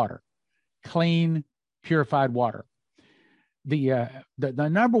without water, clean, purified water. The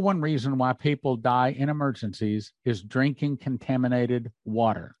number one reason why people die in emergencies is drinking contaminated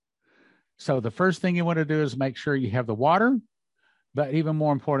water. So the first thing you want to do is make sure you have the water. But even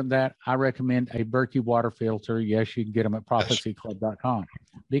more important than that, I recommend a Berkey water filter. Yes, you can get them at prophecyclub.com,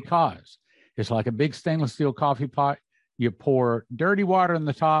 because it's like a big stainless steel coffee pot. You pour dirty water in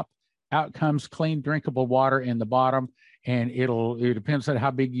the top, out comes clean, drinkable water in the bottom, and it depends on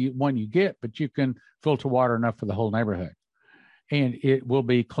how big one you get, but you can filter water enough for the whole neighborhood, and it will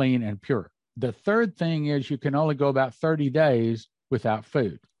be clean and pure. The third thing is you can only go about 30 days without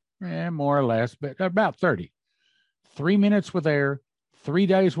food, more or less, but about 30. 3 minutes with air, 3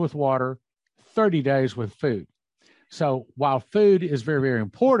 days with water, 30 days with food. So while food is very, very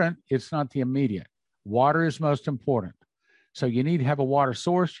important, it's not the immediate. Water is most important. So you need to have a water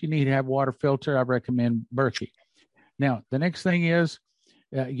source. You need to have a water filter. I recommend Berkey. Now, the next thing is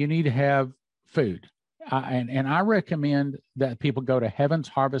you need to have food. And I recommend that people go to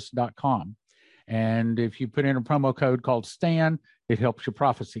heavensharvest.com. And if you put in a promo code called STAN, it helps your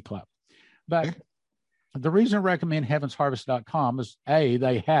Prophecy Club. But the reason I recommend heavensharvest.com is, A,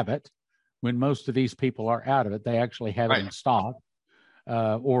 they have it when most of these people are out of it. They actually have it in stock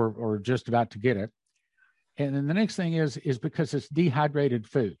or just about to get it. And then the next thing is because it's dehydrated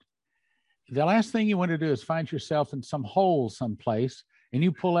food. The last thing you want to do is find yourself in some hole someplace, and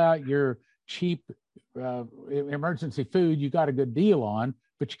you pull out your cheap emergency food you got a good deal on,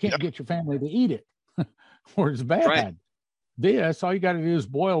 but you can't get your family to eat it or it's bad. Right. This, all you got to do is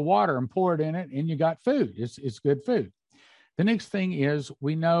boil water and pour it in it, and you got food. It's good food. The next thing is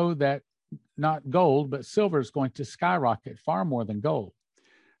we know that not gold, but silver is going to skyrocket far more than gold.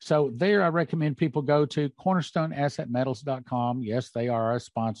 So there, I recommend people go to cornerstoneassetmetals.com. Yes, they are a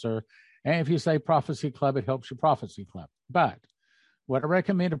sponsor. And if you say Prophecy Club, it helps your Prophecy Club. But what I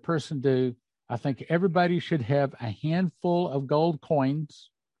recommend a person do, I think everybody should have a handful of gold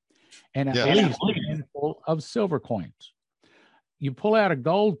coins and at least a handful of silver coins. You pull out a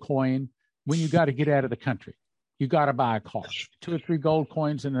gold coin when you got to get out of the country. You got to buy a car. 2 or 3 gold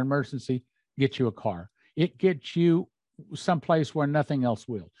coins in an emergency, get you a car. It gets you someplace where nothing else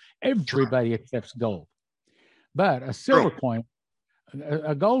will. Everybody accepts gold. But a silver coin,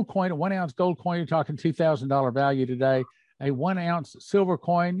 a gold coin, a 1 ounce gold coin, you're talking $2,000 value today. A 1 ounce silver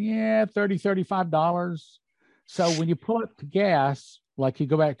coin, $30, $35. So when you pull up to gas, like you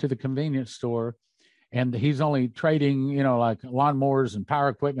go back to the convenience store and he's only trading, like lawnmowers and power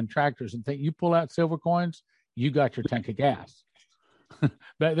equipment, tractors and things, you pull out silver coins, you got your tank of gas.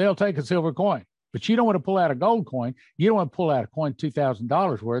 But they'll take a silver coin. But you don't want to pull out a gold coin. You don't want to pull out a coin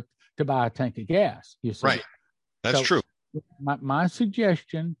 $2,000 worth to buy a tank of gas. You see? Right. That's true. My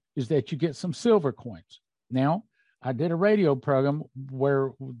suggestion is that you get some silver coins. Now, I did a radio program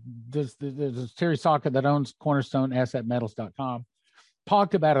where there's Terry Saka that owns CornerstoneAssetMetals.com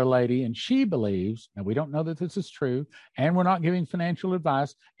talked about a lady, and she believes, and we don't know that this is true, and we're not giving financial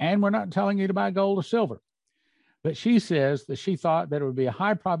advice, and we're not telling you to buy gold or silver. But she says that she thought that it would be a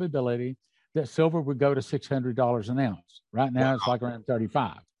high probability that silver would go to $600 an ounce. Right now, It's like around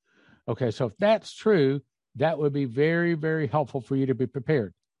 35. Okay, so if that's true, that would be very, very helpful for you to be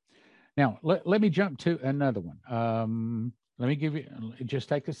prepared. Now, let me jump to another one. Let me just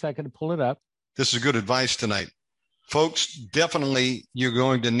take a second to pull it up. This is good advice tonight. Folks, definitely you're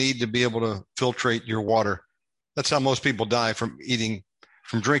going to need to be able to filtrate your water. That's how most people die from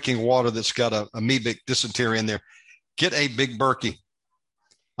drinking water that's got a amoebic dysentery in there. Get a big Berkey.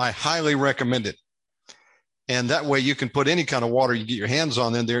 I highly recommend it. And that way you can put any kind of water you get your hands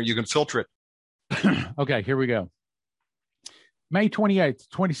on in there, you can filter it. Okay, here we go. May 28th,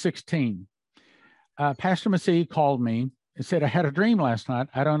 2016. Pastor Massey called me and said, I had a dream last night.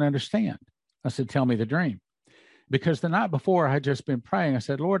 I don't understand. I said, tell me the dream. Because the night before I had just been praying. I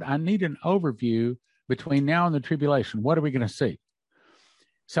said, Lord, I need an overview between now and the tribulation. What are we going to see?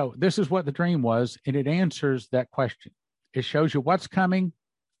 So this is what the dream was, and it answers that question. It shows you what's coming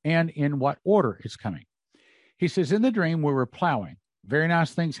and in what order it's coming. He says, in the dream, we were plowing. Very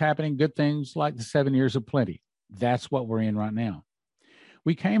nice things happening, good things like the 7 years of plenty. That's what we're in right now.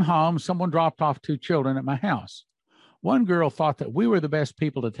 We came home. Someone dropped off 2 children at my house. One girl thought that we were the best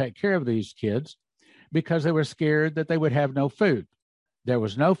people to take care of these kids because they were scared that they would have no food. There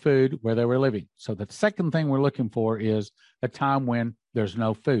was no food where they were living. So the second thing we're looking for is a time when there's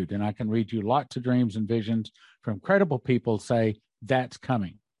no food. And I can read you lots of dreams and visions from credible people say that's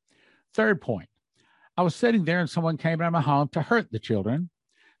coming. Third point, I was sitting there and someone came into my home to hurt the children.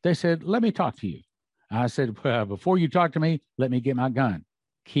 They said, let me talk to you. I said, well, before you talk to me, let me get my gun.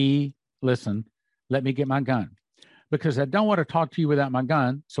 Listen, let me get my gun. Because I don't want to talk to you without my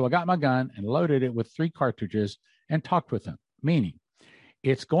gun. So I got my gun and loaded it with 3 cartridges and talked with them. Meaning,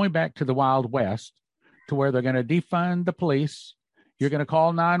 it's going back to the Wild West to where they're going to defund the police. You're going to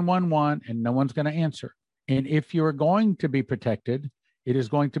call 911 and no one's going to answer. And if you're going to be protected, it is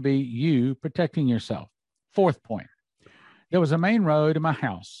going to be you protecting yourself. Fourth point. There was a main road in my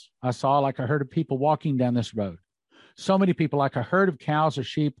house. I saw like a herd of people walking down this road. So many people, like a herd of cows or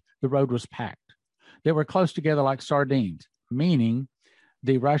sheep, the road was packed. They were close together like sardines, meaning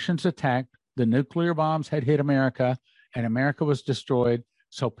the Russians attacked, the nuclear bombs had hit America, and America was destroyed.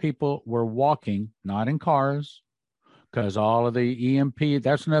 So people were walking, not in cars, because all of the EMP,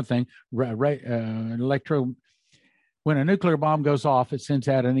 that's another thing, when a nuclear bomb goes off, it sends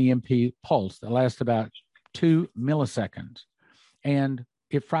out an EMP pulse that lasts about 2 milliseconds. And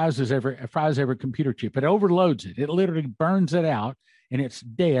it fries every computer chip. It overloads it. It literally burns it out, and it's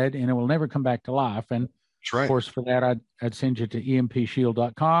dead, and it will never come back to life. And that's right. Of course, for that, I'd send you to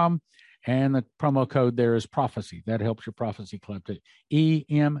empshield.com, and the promo code there is prophecy. That helps your prophecy club too.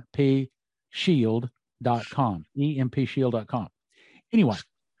 empshield.com. empshield.com. Anyway,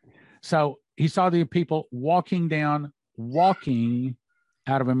 so he saw the people walking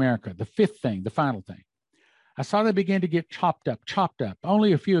out of America. The fifth thing, the final thing. I saw they began to get chopped up.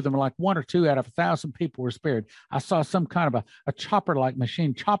 Only a few of them, like 1 or 2 out of 1,000 people, were spared. I saw some kind of a chopper-like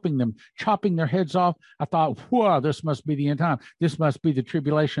machine chopping their heads off. I thought, whoa, this must be the end time. This must be the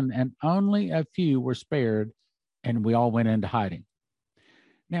tribulation. And only a few were spared, and we all went into hiding.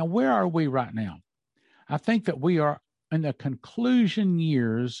 Now, where are we right now? I think that we are in the conclusion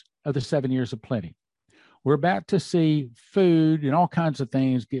years of the 7 years of plenty. We're about to see food and all kinds of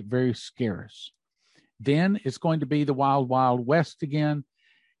things get very scarce. Then it's going to be the wild, wild west again.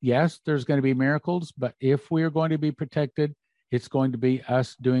 Yes, there's going to be miracles, but if we are going to be protected, it's going to be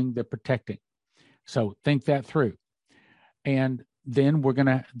us doing the protecting. So think that through. And then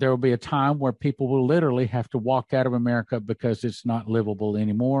there will be a time where people will literally have to walk out of America because it's not livable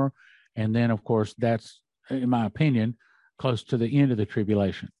anymore. And then, of course, that's, in my opinion, close to the end of the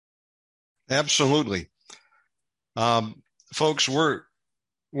tribulation. Absolutely. Folks,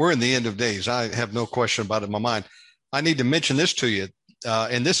 we're in the end of days. I have no question about it in my mind. I need to mention this to you,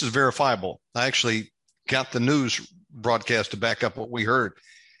 and this is verifiable. I actually got the news broadcast to back up what we heard.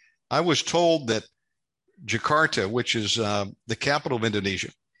 I was told that Jakarta, which is the capital of Indonesia,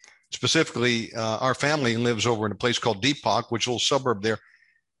 specifically our family lives over in a place called Depok, which is a little suburb there.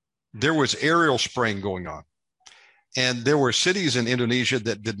 There was aerial spraying going on. And there were cities in Indonesia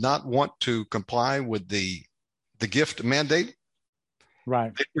that did not want to comply with the gift mandate.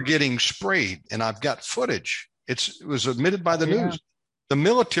 Right. They were getting sprayed, and I've got footage. It was admitted by the news. The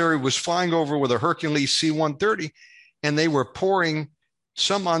military was flying over with a Hercules C-130, and they were pouring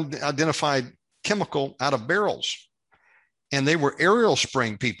some unidentified chemical out of barrels, and they were aerial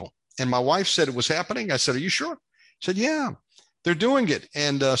spraying people. And my wife said it was happening. I said, "Are you sure?" She said, "Yeah, they're doing it."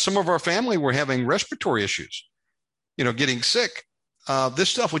 And some of our family were having respiratory issues, getting sick. This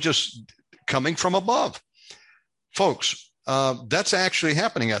stuff was just coming from above. Folks, that's actually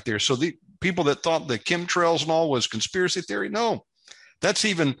happening out there. So the people that thought the chemtrails and all was conspiracy theory, no, that's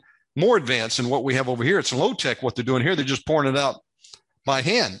even more advanced than what we have over here. It's low tech what they're doing here. They're just pouring it out by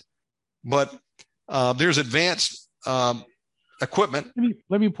hand. But there's advanced equipment.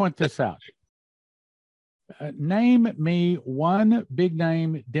 Let me point this out. Name me one big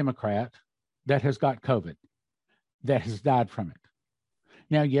name Democrat that has got COVID, that has died from it.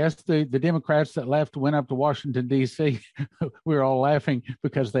 Now, yes, the Democrats that left went up to Washington, D.C. We were all laughing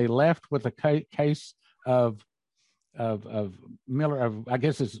because they left with a case of Miller, I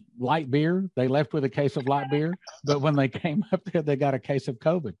guess it's light beer. They left with a case of light beer, but when they came up there, they got a case of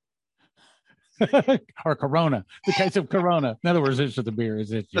COVID. Or Corona, the case of Corona. In other words, it's the beer.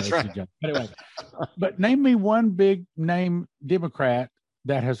 That's right. Anyway, but name me one big name Democrat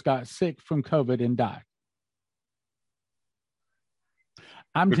that has got sick from COVID and died.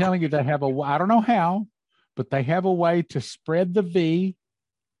 I'm telling you, they have I don't know how, but they have a way to spread the V,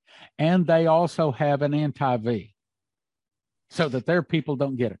 and they also have an anti-V so that their people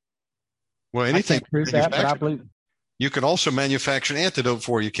don't get it. Well, anything. I can't prove that, but I believe it. You can also manufacture an antidote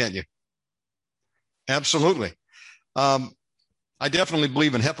for you, can't you? Absolutely. I definitely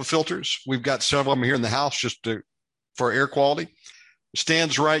believe in HEPA filters. We've got several of them here in the house just for air quality.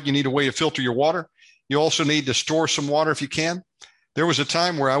 Stan's right. You need a way to filter your water. You also need to store some water if you can. There was a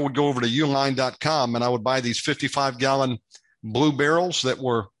time where I would go over to uline.com and I would buy these 55-gallon blue barrels that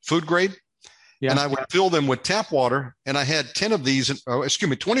were food grade. Yeah. And I would fill them with tap water. And I had 20 of these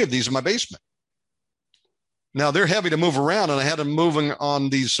in my basement. Now they're heavy to move around, and I had them moving on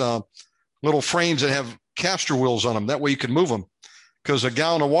these little frames that have caster wheels on them. That way you can move them, because a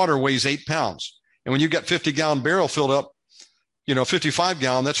gallon of water weighs 8 pounds. And when you've got 50-gallon barrel filled up,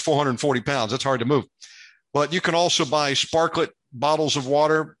 55-gallon, that's 440 pounds. That's hard to move. But you can also buy sparklet bottles of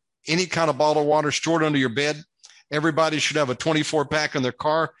water, any kind of bottle of water stored under your bed. Everybody should have a 24-pack in their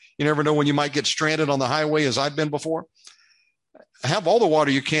car. You never know when you might get stranded on the highway, as I've been before. Have all the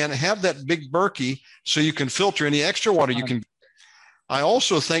water you can. Have that big Berkey so you can filter any extra water you can. I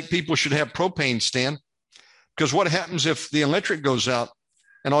also think people should have propane, Stan, because what happens if the electric goes out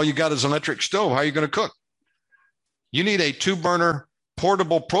and all you got is an electric stove? How are you going to cook? You need a 2-burner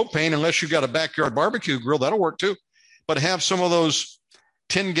portable propane, unless you've got a backyard barbecue grill. That'll work too. But have some of those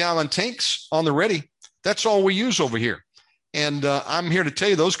 10-gallon tanks on the ready. That's all we use over here. And I'm here to tell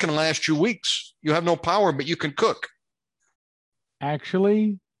you, those can last you weeks. You have no power, but you can cook.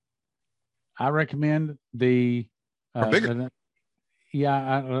 Actually, I recommend the bigger.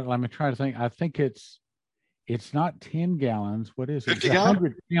 Let me try to think. I think it's not 10 gallons. What is it? 50 gallon?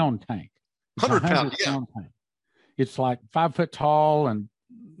 100-pound tank. 100-pound, yeah. Tank. It's like 5 foot tall, and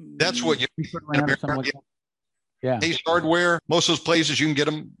that's what you put around or something like that. Yeah. Ace Hardware, most of those places you can get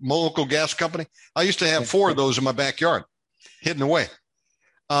them. Local gas company. I used to have 4 of those in my backyard, hidden away.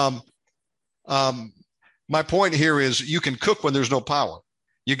 But my point here is you can cook when there's no power.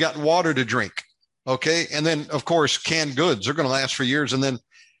 You got water to drink. Okay. And then, of course, canned goods are going to last for years. And then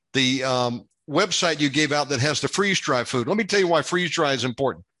the website you gave out that has the freeze dry food. Let me tell you why freeze dry is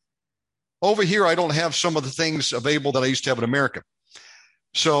important. Over here, I don't have some of the things available that I used to have in America.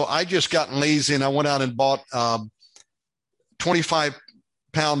 So I just gotten lazy and I went out and bought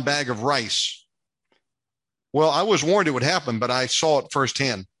 25-pound bag of rice. Well, I was warned it would happen, but I saw it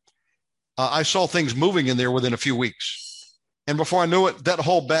firsthand. I saw things moving in there within a few weeks. And before I knew it, that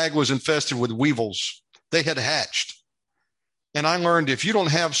whole bag was infested with weevils. They had hatched. And I learned if you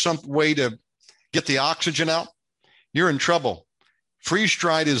don't have some way to get the oxygen out, you're in trouble.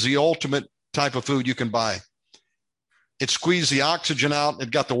 Freeze-dried is the ultimate type of food you can buy. It squeezed the oxygen out.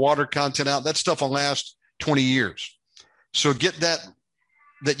 It got the water content out. That stuff will last 20 years. So get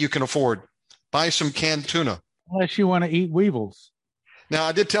that you can afford. Buy some canned tuna. Unless you want to eat weevils. Now,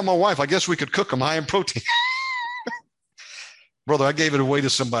 I did tell my wife, I guess we could cook them high in protein. Brother, I gave it away to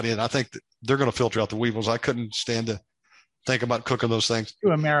somebody, and I think that they're going to filter out the weevils. I couldn't stand to think about cooking those things.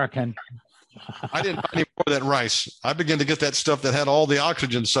 Too American. I didn't buy any more of that rice. I began to get that stuff that had all the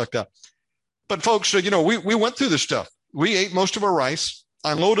oxygen sucked up. But folks, so, we went through this stuff. We ate most of our rice.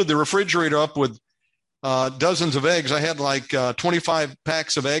 I loaded the refrigerator up with dozens of eggs. I had like 25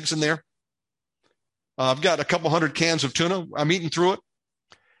 packs of eggs in there. I've got a couple hundred cans of tuna. I'm eating through it.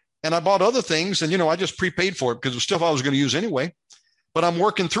 And I bought other things, and, I just prepaid for it because it was stuff I was going to use anyway. But I'm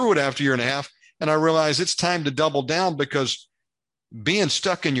working through it after a year and a half, and I realized it's time to double down because being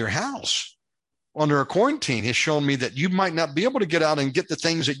stuck in your house under a quarantine has shown me that you might not be able to get out and get the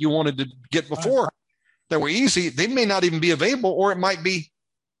things that you wanted to get before that were easy. They may not even be available, or it might be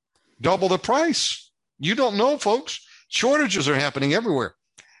double the price. You don't know, folks. Shortages are happening everywhere.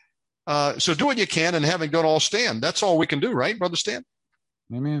 So do what you can, and having done all, stand. That's all we can do, right, Brother Stan?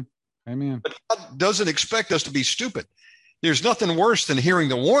 Amen. But God doesn't expect us to be stupid. There's nothing worse than hearing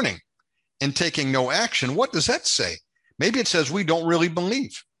the warning and taking no action. What does that say? Maybe it says we don't really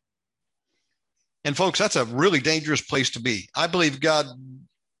believe. And folks, that's a really dangerous place to be. I believe God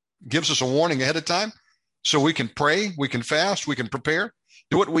gives us a warning ahead of time so we can pray, we can fast, we can prepare,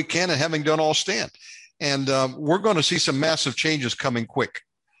 do what we can, and having done all, stand. And we're going to see some massive changes coming quick.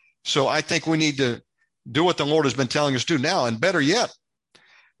 So I think we need to do what the Lord has been telling us to do now. And better yet,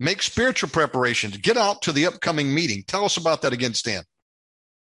 make spiritual preparations. Get out to the upcoming meeting. Tell us about that again, Stan.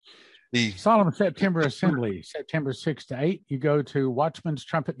 The Solomon September Assembly, September 6 to 8. You go to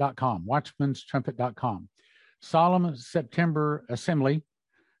watchmanstrumpet.com, watchmanstrumpet.com. Solomon September Assembly,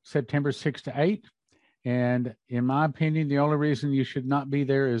 September 6 to 8. And in my opinion, the only reason you should not be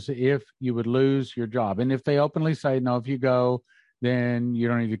there is if you would lose your job. And if they openly say, no, if you go, then you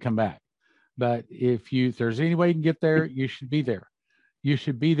don't need to come back. But if there's any way you can get there, you should be there. You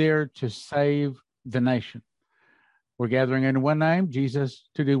should be there to save the nation. We're gathering in one name, Jesus,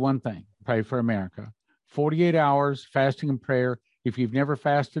 to do one thing, pray for America. 48 hours fasting and prayer. If you've never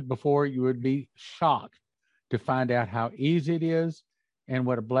fasted before, you would be shocked to find out how easy it is and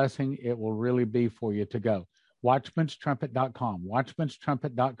what a blessing it will really be for you to go. Watchmanstrumpet.com,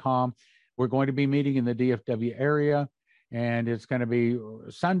 watchmanstrumpet.com. We're going to be meeting in the DFW area, and it's going to be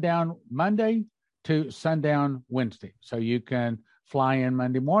sundown Monday to sundown Wednesday. So you can fly in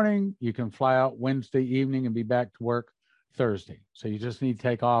Monday morning, you can fly out Wednesday evening and be back to work Thursday. So you just need to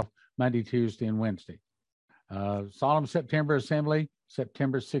take off Monday, Tuesday, and Wednesday. Solemn September Assembly,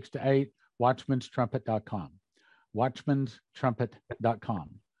 September 6 to 8, watchmanstrumpet.com. Watchmanstrumpet.com.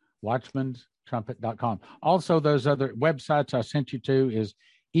 Watchmanstrumpet.com. Also, those other websites I sent you to is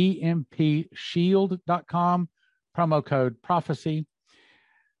empshield.com, promo code prophecy,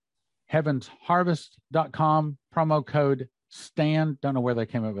 heavensharvest.com, promo code STAN, don't know where they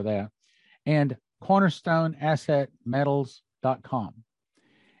came up with that, and cornerstoneassetmetals.com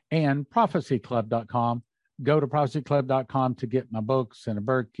and prophecyclub.com. Go to prophecyclub.com to get my books and a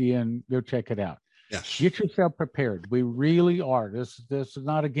Berkey and go check it out. Yes. Get yourself prepared. We really are. This is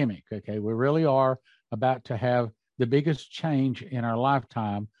not a gimmick, okay? We really are about to have the biggest change in our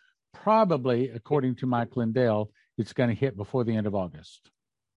lifetime. Probably, according to Mike Lindell, it's going to hit before the end of August.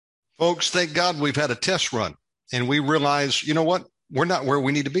 Folks, thank God we've had a test run. And we realize, you know what? We're not where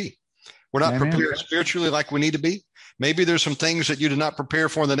we need to be. We're not prepared spiritually like we need to be. Maybe there's some things that you did not prepare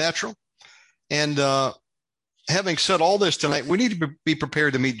for in the natural. And having said all this tonight, we need to be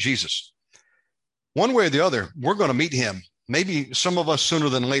prepared to meet Jesus. One way or the other, we're going to meet him. Maybe some of us sooner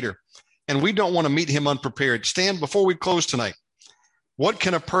than later. And we don't want to meet him unprepared. Stan, before we close tonight, what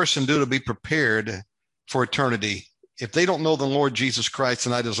can a person do to be prepared for eternity if they don't know the Lord Jesus Christ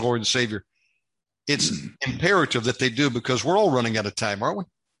tonight as Lord and Savior? It's imperative that they do, because we're all running out of time, aren't we?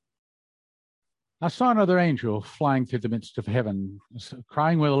 I saw another angel flying through the midst of heaven,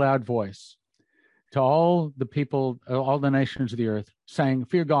 crying with a loud voice to all the people, all the nations of the earth, saying,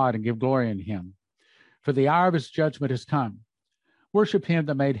 fear God and give glory unto him, for the hour of his judgment has come. Worship him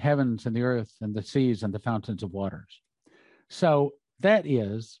that made heavens and the earth and the seas and the fountains of waters. So that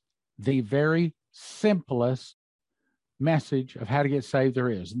is the very simplest message of how to get saved there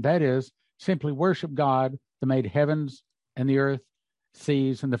is. And that is simply worship God that made heavens and the earth,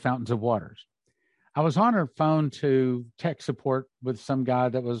 seas, and the fountains of waters. I was on a phone to tech support with some guy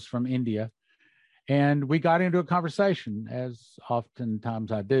that was from India, and we got into a conversation, as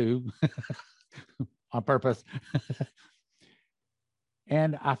oftentimes I do, on purpose.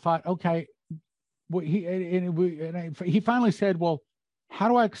 And I thought, okay, he finally said, well, how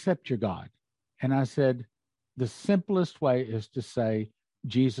do I accept your God? And I said, the simplest way is to say,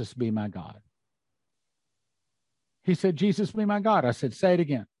 Jesus be my God. He said, Jesus be my God. I said, say it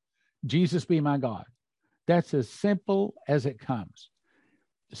again. Jesus be my God. That's as simple as it comes.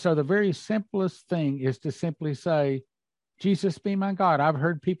 So the very simplest thing is to simply say, Jesus be my God. I've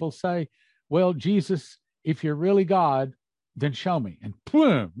heard people say, well, Jesus, if you're really God, then show me. And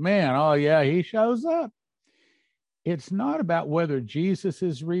boom, man, oh yeah, he shows up. It's not about whether Jesus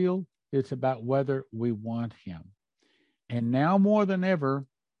is real. It's about whether we want him. And now more than ever,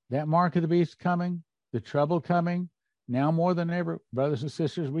 that mark of the beast coming, the trouble coming, now more than ever, brothers and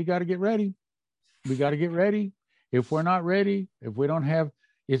sisters, we got to get ready. We got to get ready. If we're not ready, if we don't have,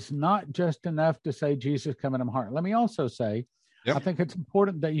 it's not just enough to say, Jesus, come into my heart. Let me also say, I think it's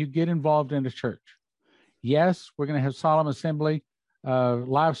important that you get involved in the church. Yes, we're going to have solemn assembly,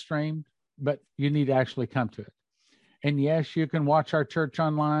 live streamed, but you need to actually come to it. And yes, you can watch our church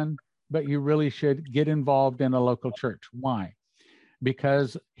online, but you really should get involved in a local church. Why?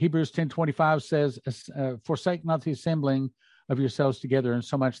 Because Hebrews 10:25 says, forsake not the assembling of yourselves together, and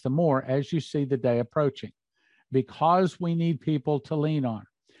so much the more as you see the day approaching, because we need people to lean on.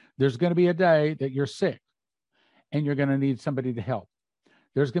 There's going to be a day that you're sick and you're going to need somebody to help.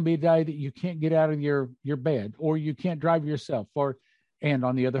 There's going to be a day that you can't get out of your bed, or you can't drive yourself, and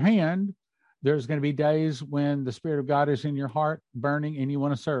on the other hand, there's going to be days when the Spirit of God is in your heart burning and you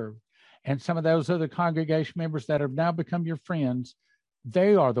want to serve. And some of those other congregation members that have now become your friends,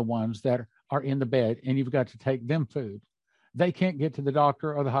 they are the ones that are in the bed, and you've got to take them food. They can't get to the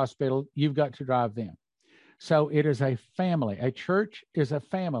doctor or the hospital. You've got to drive them. So it is a family. A church is a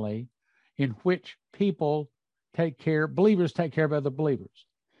family in which people take care, believers take care of other believers.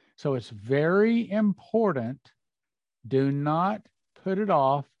 So it's very important. Do not put it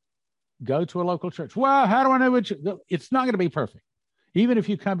off. Go to a local church. Well, how do I know which? It's not going to be perfect. Even if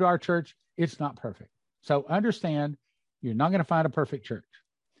you come to our church, it's not perfect. So understand, you're not going to find a perfect church.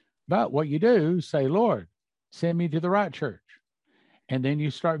 But what you do, say, Lord, send me to the right church. And then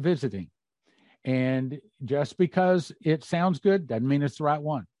you start visiting. And just because it sounds good doesn't mean it's the right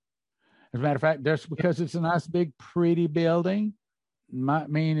one. As a matter of fact, just because it's a nice, big, pretty building might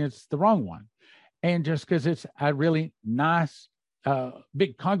mean it's the wrong one. And just because it's a really nice,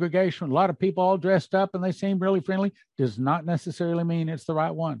 big congregation, a lot of people all dressed up and they seem really friendly, does not necessarily mean it's the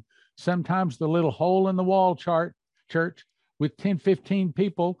right one. Sometimes the little hole in the wall church with 10, 15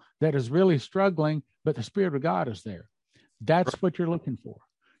 people that is really struggling, but the Spirit of God is there. That's what you're looking for.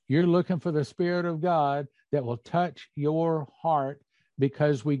 You're looking for the Spirit of God that will touch your heart,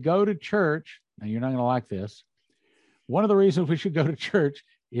 because we go to church. Now, you're not going to like this. One of the reasons we should go to church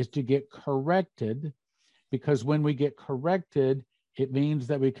is to get corrected, because when we get corrected, it means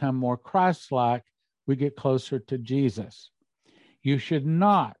that we become more Christ-like. We get closer to Jesus. You should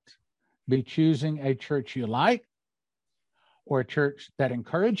not be choosing a church you like, or a church that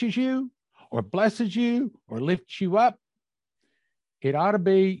encourages you or blesses you or lifts you up. It ought to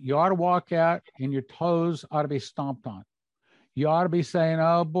be, you ought to walk out and your toes ought to be stomped on. You ought to be saying,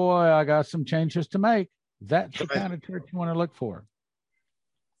 oh boy, I got some changes to make. That's the kind of church you want to look for.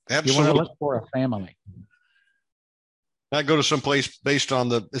 Absolutely. You want to look for a family. Not go to some place based on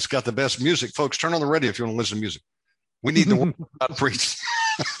it's got the best music. Folks, turn on the radio if you want to listen to music. We need the word God preached.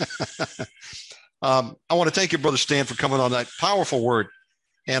 I want to thank you, Brother Stan, for coming on that powerful word.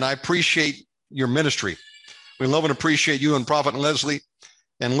 And I appreciate your ministry. We love and appreciate you and Prophet Leslie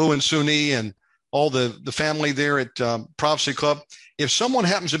and Lou and Suni and all the family there at Prophecy Club. If someone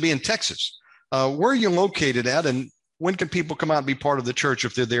happens to be in Texas, where are you located at, and when can people come out and be part of the church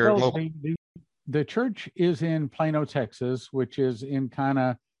if they're there local? The church is in Plano, Texas, which is in kind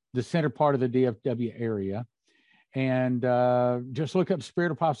of the center part of the DFW area. And just look up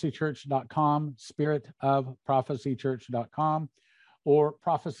spiritofprophecychurch.com, spiritofprophecychurch.com, or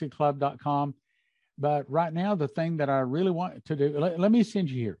prophecyclub.com. But right now, the thing that I really want to do, let me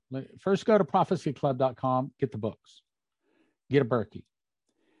send you here. First, go to prophecyclub.com, get the books, get a Berkey.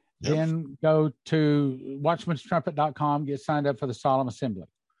 Yep. Then go to watchmanstrumpet.com, get signed up for the Solemn Assembly.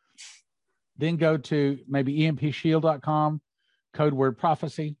 Then go to maybe empshield.com, code word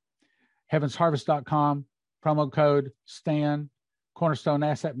prophecy, heavensharvest.com, promo code STAN,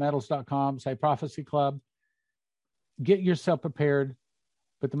 cornerstoneassetmetals.com, say Prophecy Club. Get yourself prepared.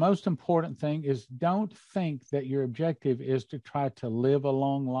 But the most important thing is don't think that your objective is to try to live a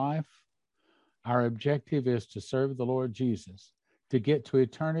long life. Our objective is to serve the Lord Jesus, to get to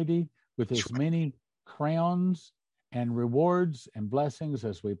eternity with as many crowns and rewards and blessings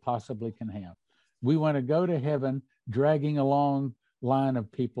as we possibly can have. We want to go to heaven dragging a long line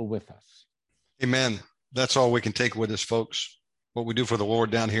of people with us. Amen. That's all we can take with us, folks. What we do for the Lord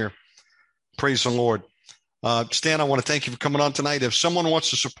down here. Praise the Lord. Stan, I want to thank you for coming on tonight. If someone wants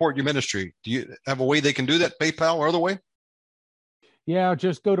to support your ministry, do you have a way they can do that, PayPal or other way? Yeah,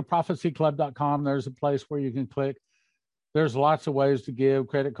 just go to prophecyclub.com. There's a place where you can click. There's lots of ways to give,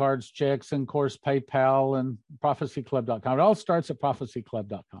 credit cards, checks, and of course, PayPal and prophecyclub.com. It all starts at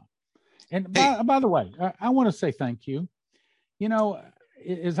prophecyclub.com. And by the way, I want to say thank you. You know,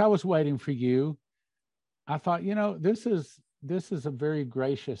 as I was waiting for you, I thought, you know, this is a very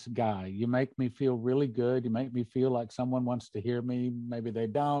gracious guy. You make me feel really good. You make me feel like someone wants to hear me. Maybe they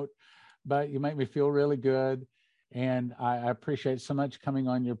don't, but you make me feel really good. And I appreciate so much coming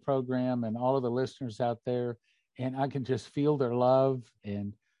on your program and all of the listeners out there. And I can just feel their love.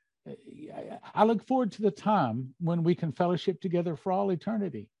 And I look forward to the time when we can fellowship together for all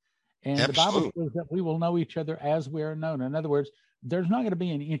eternity. And Absolutely. The Bible says that we will know each other as we are known. In other words, there's not going to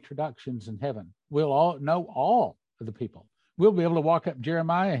be any introductions in heaven. We'll all know all of the people. We'll be able to walk up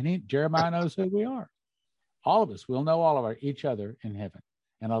Jeremiah, and Jeremiah knows who we are. All of us, we'll know all of each other in heaven.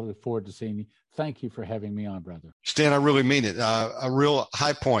 And I look forward to seeing you. Thank you for having me on, brother. Stan, I really mean it. A real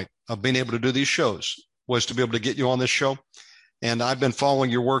high point of being able to do these shows was to be able to get you on this show. And I've been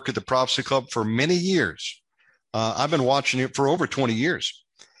following your work at the Prophecy Club for many years. I've been watching it for over 20 years.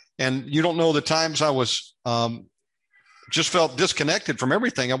 And you don't know the times I was just felt disconnected from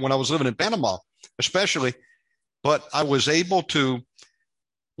everything when I was living in Panama, especially. But I was able to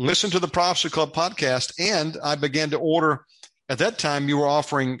listen to the Prophecy Club podcast, and I began to order. At that time, you were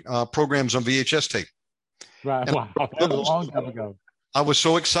offering programs on VHS tape. Right. And wow. That was a long time ago. I was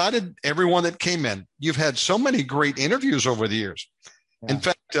so excited. Everyone that came in, you've had so many great interviews over the years. Yeah. In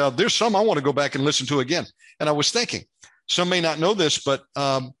fact, there's some I want to go back and listen to again. And I was thinking, some may not know this, but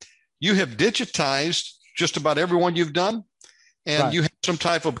you have digitized just about everyone you've done, and right. You have some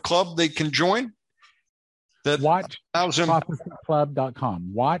type of club they can join. Watch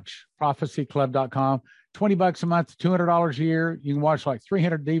prophecyclub.com. Watch prophecyclub.com. $20 a month, $200 a year. You can watch like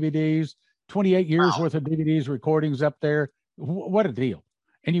 300 DVDs, 28 years worth of DVDs, recordings up there. What a deal.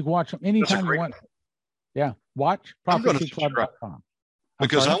 And you can watch them anytime you want. Yeah. Watch prophecyclub.com.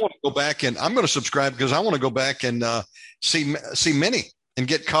 Because I want to go back and I'm going to subscribe because I want to go back and see many and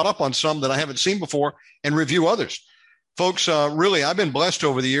get caught up on some that I haven't seen before and review others. Folks, really, I've been blessed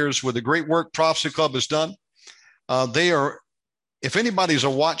over the years with the great work Prophecy Club has done. They are, if anybody's a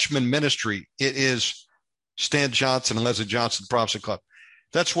watchman ministry, it is Stan Johnson and Leslie Johnson, Prophecy Club.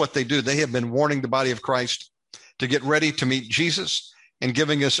 That's what they do. They have been warning the body of Christ to get ready to meet Jesus and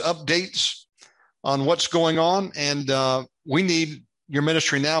giving us updates on what's going on. And we need your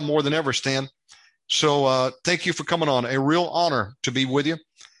ministry now more than ever, Stan. So thank you for coming on. A real honor to be with you.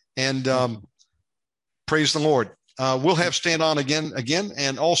 And praise the Lord. We'll have Stan on again,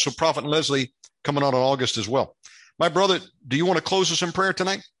 and also Prophet and Leslie coming on in August as well. My brother, do you want to close us in prayer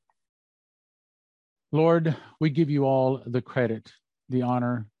tonight? Lord, we give you all the credit, the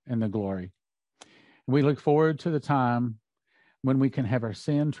honor, and the glory. We look forward to the time when we can have our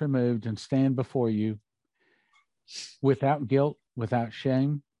sins removed and stand before you without guilt, without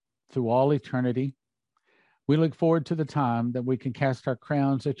shame, through all eternity. We look forward to the time that we can cast our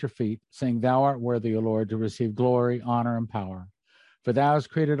crowns at your feet, saying, Thou art worthy, O Lord, to receive glory, honor, and power. For thou hast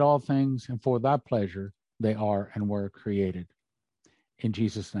created all things, and for thy pleasure they are and were created. In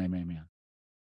Jesus' name, amen.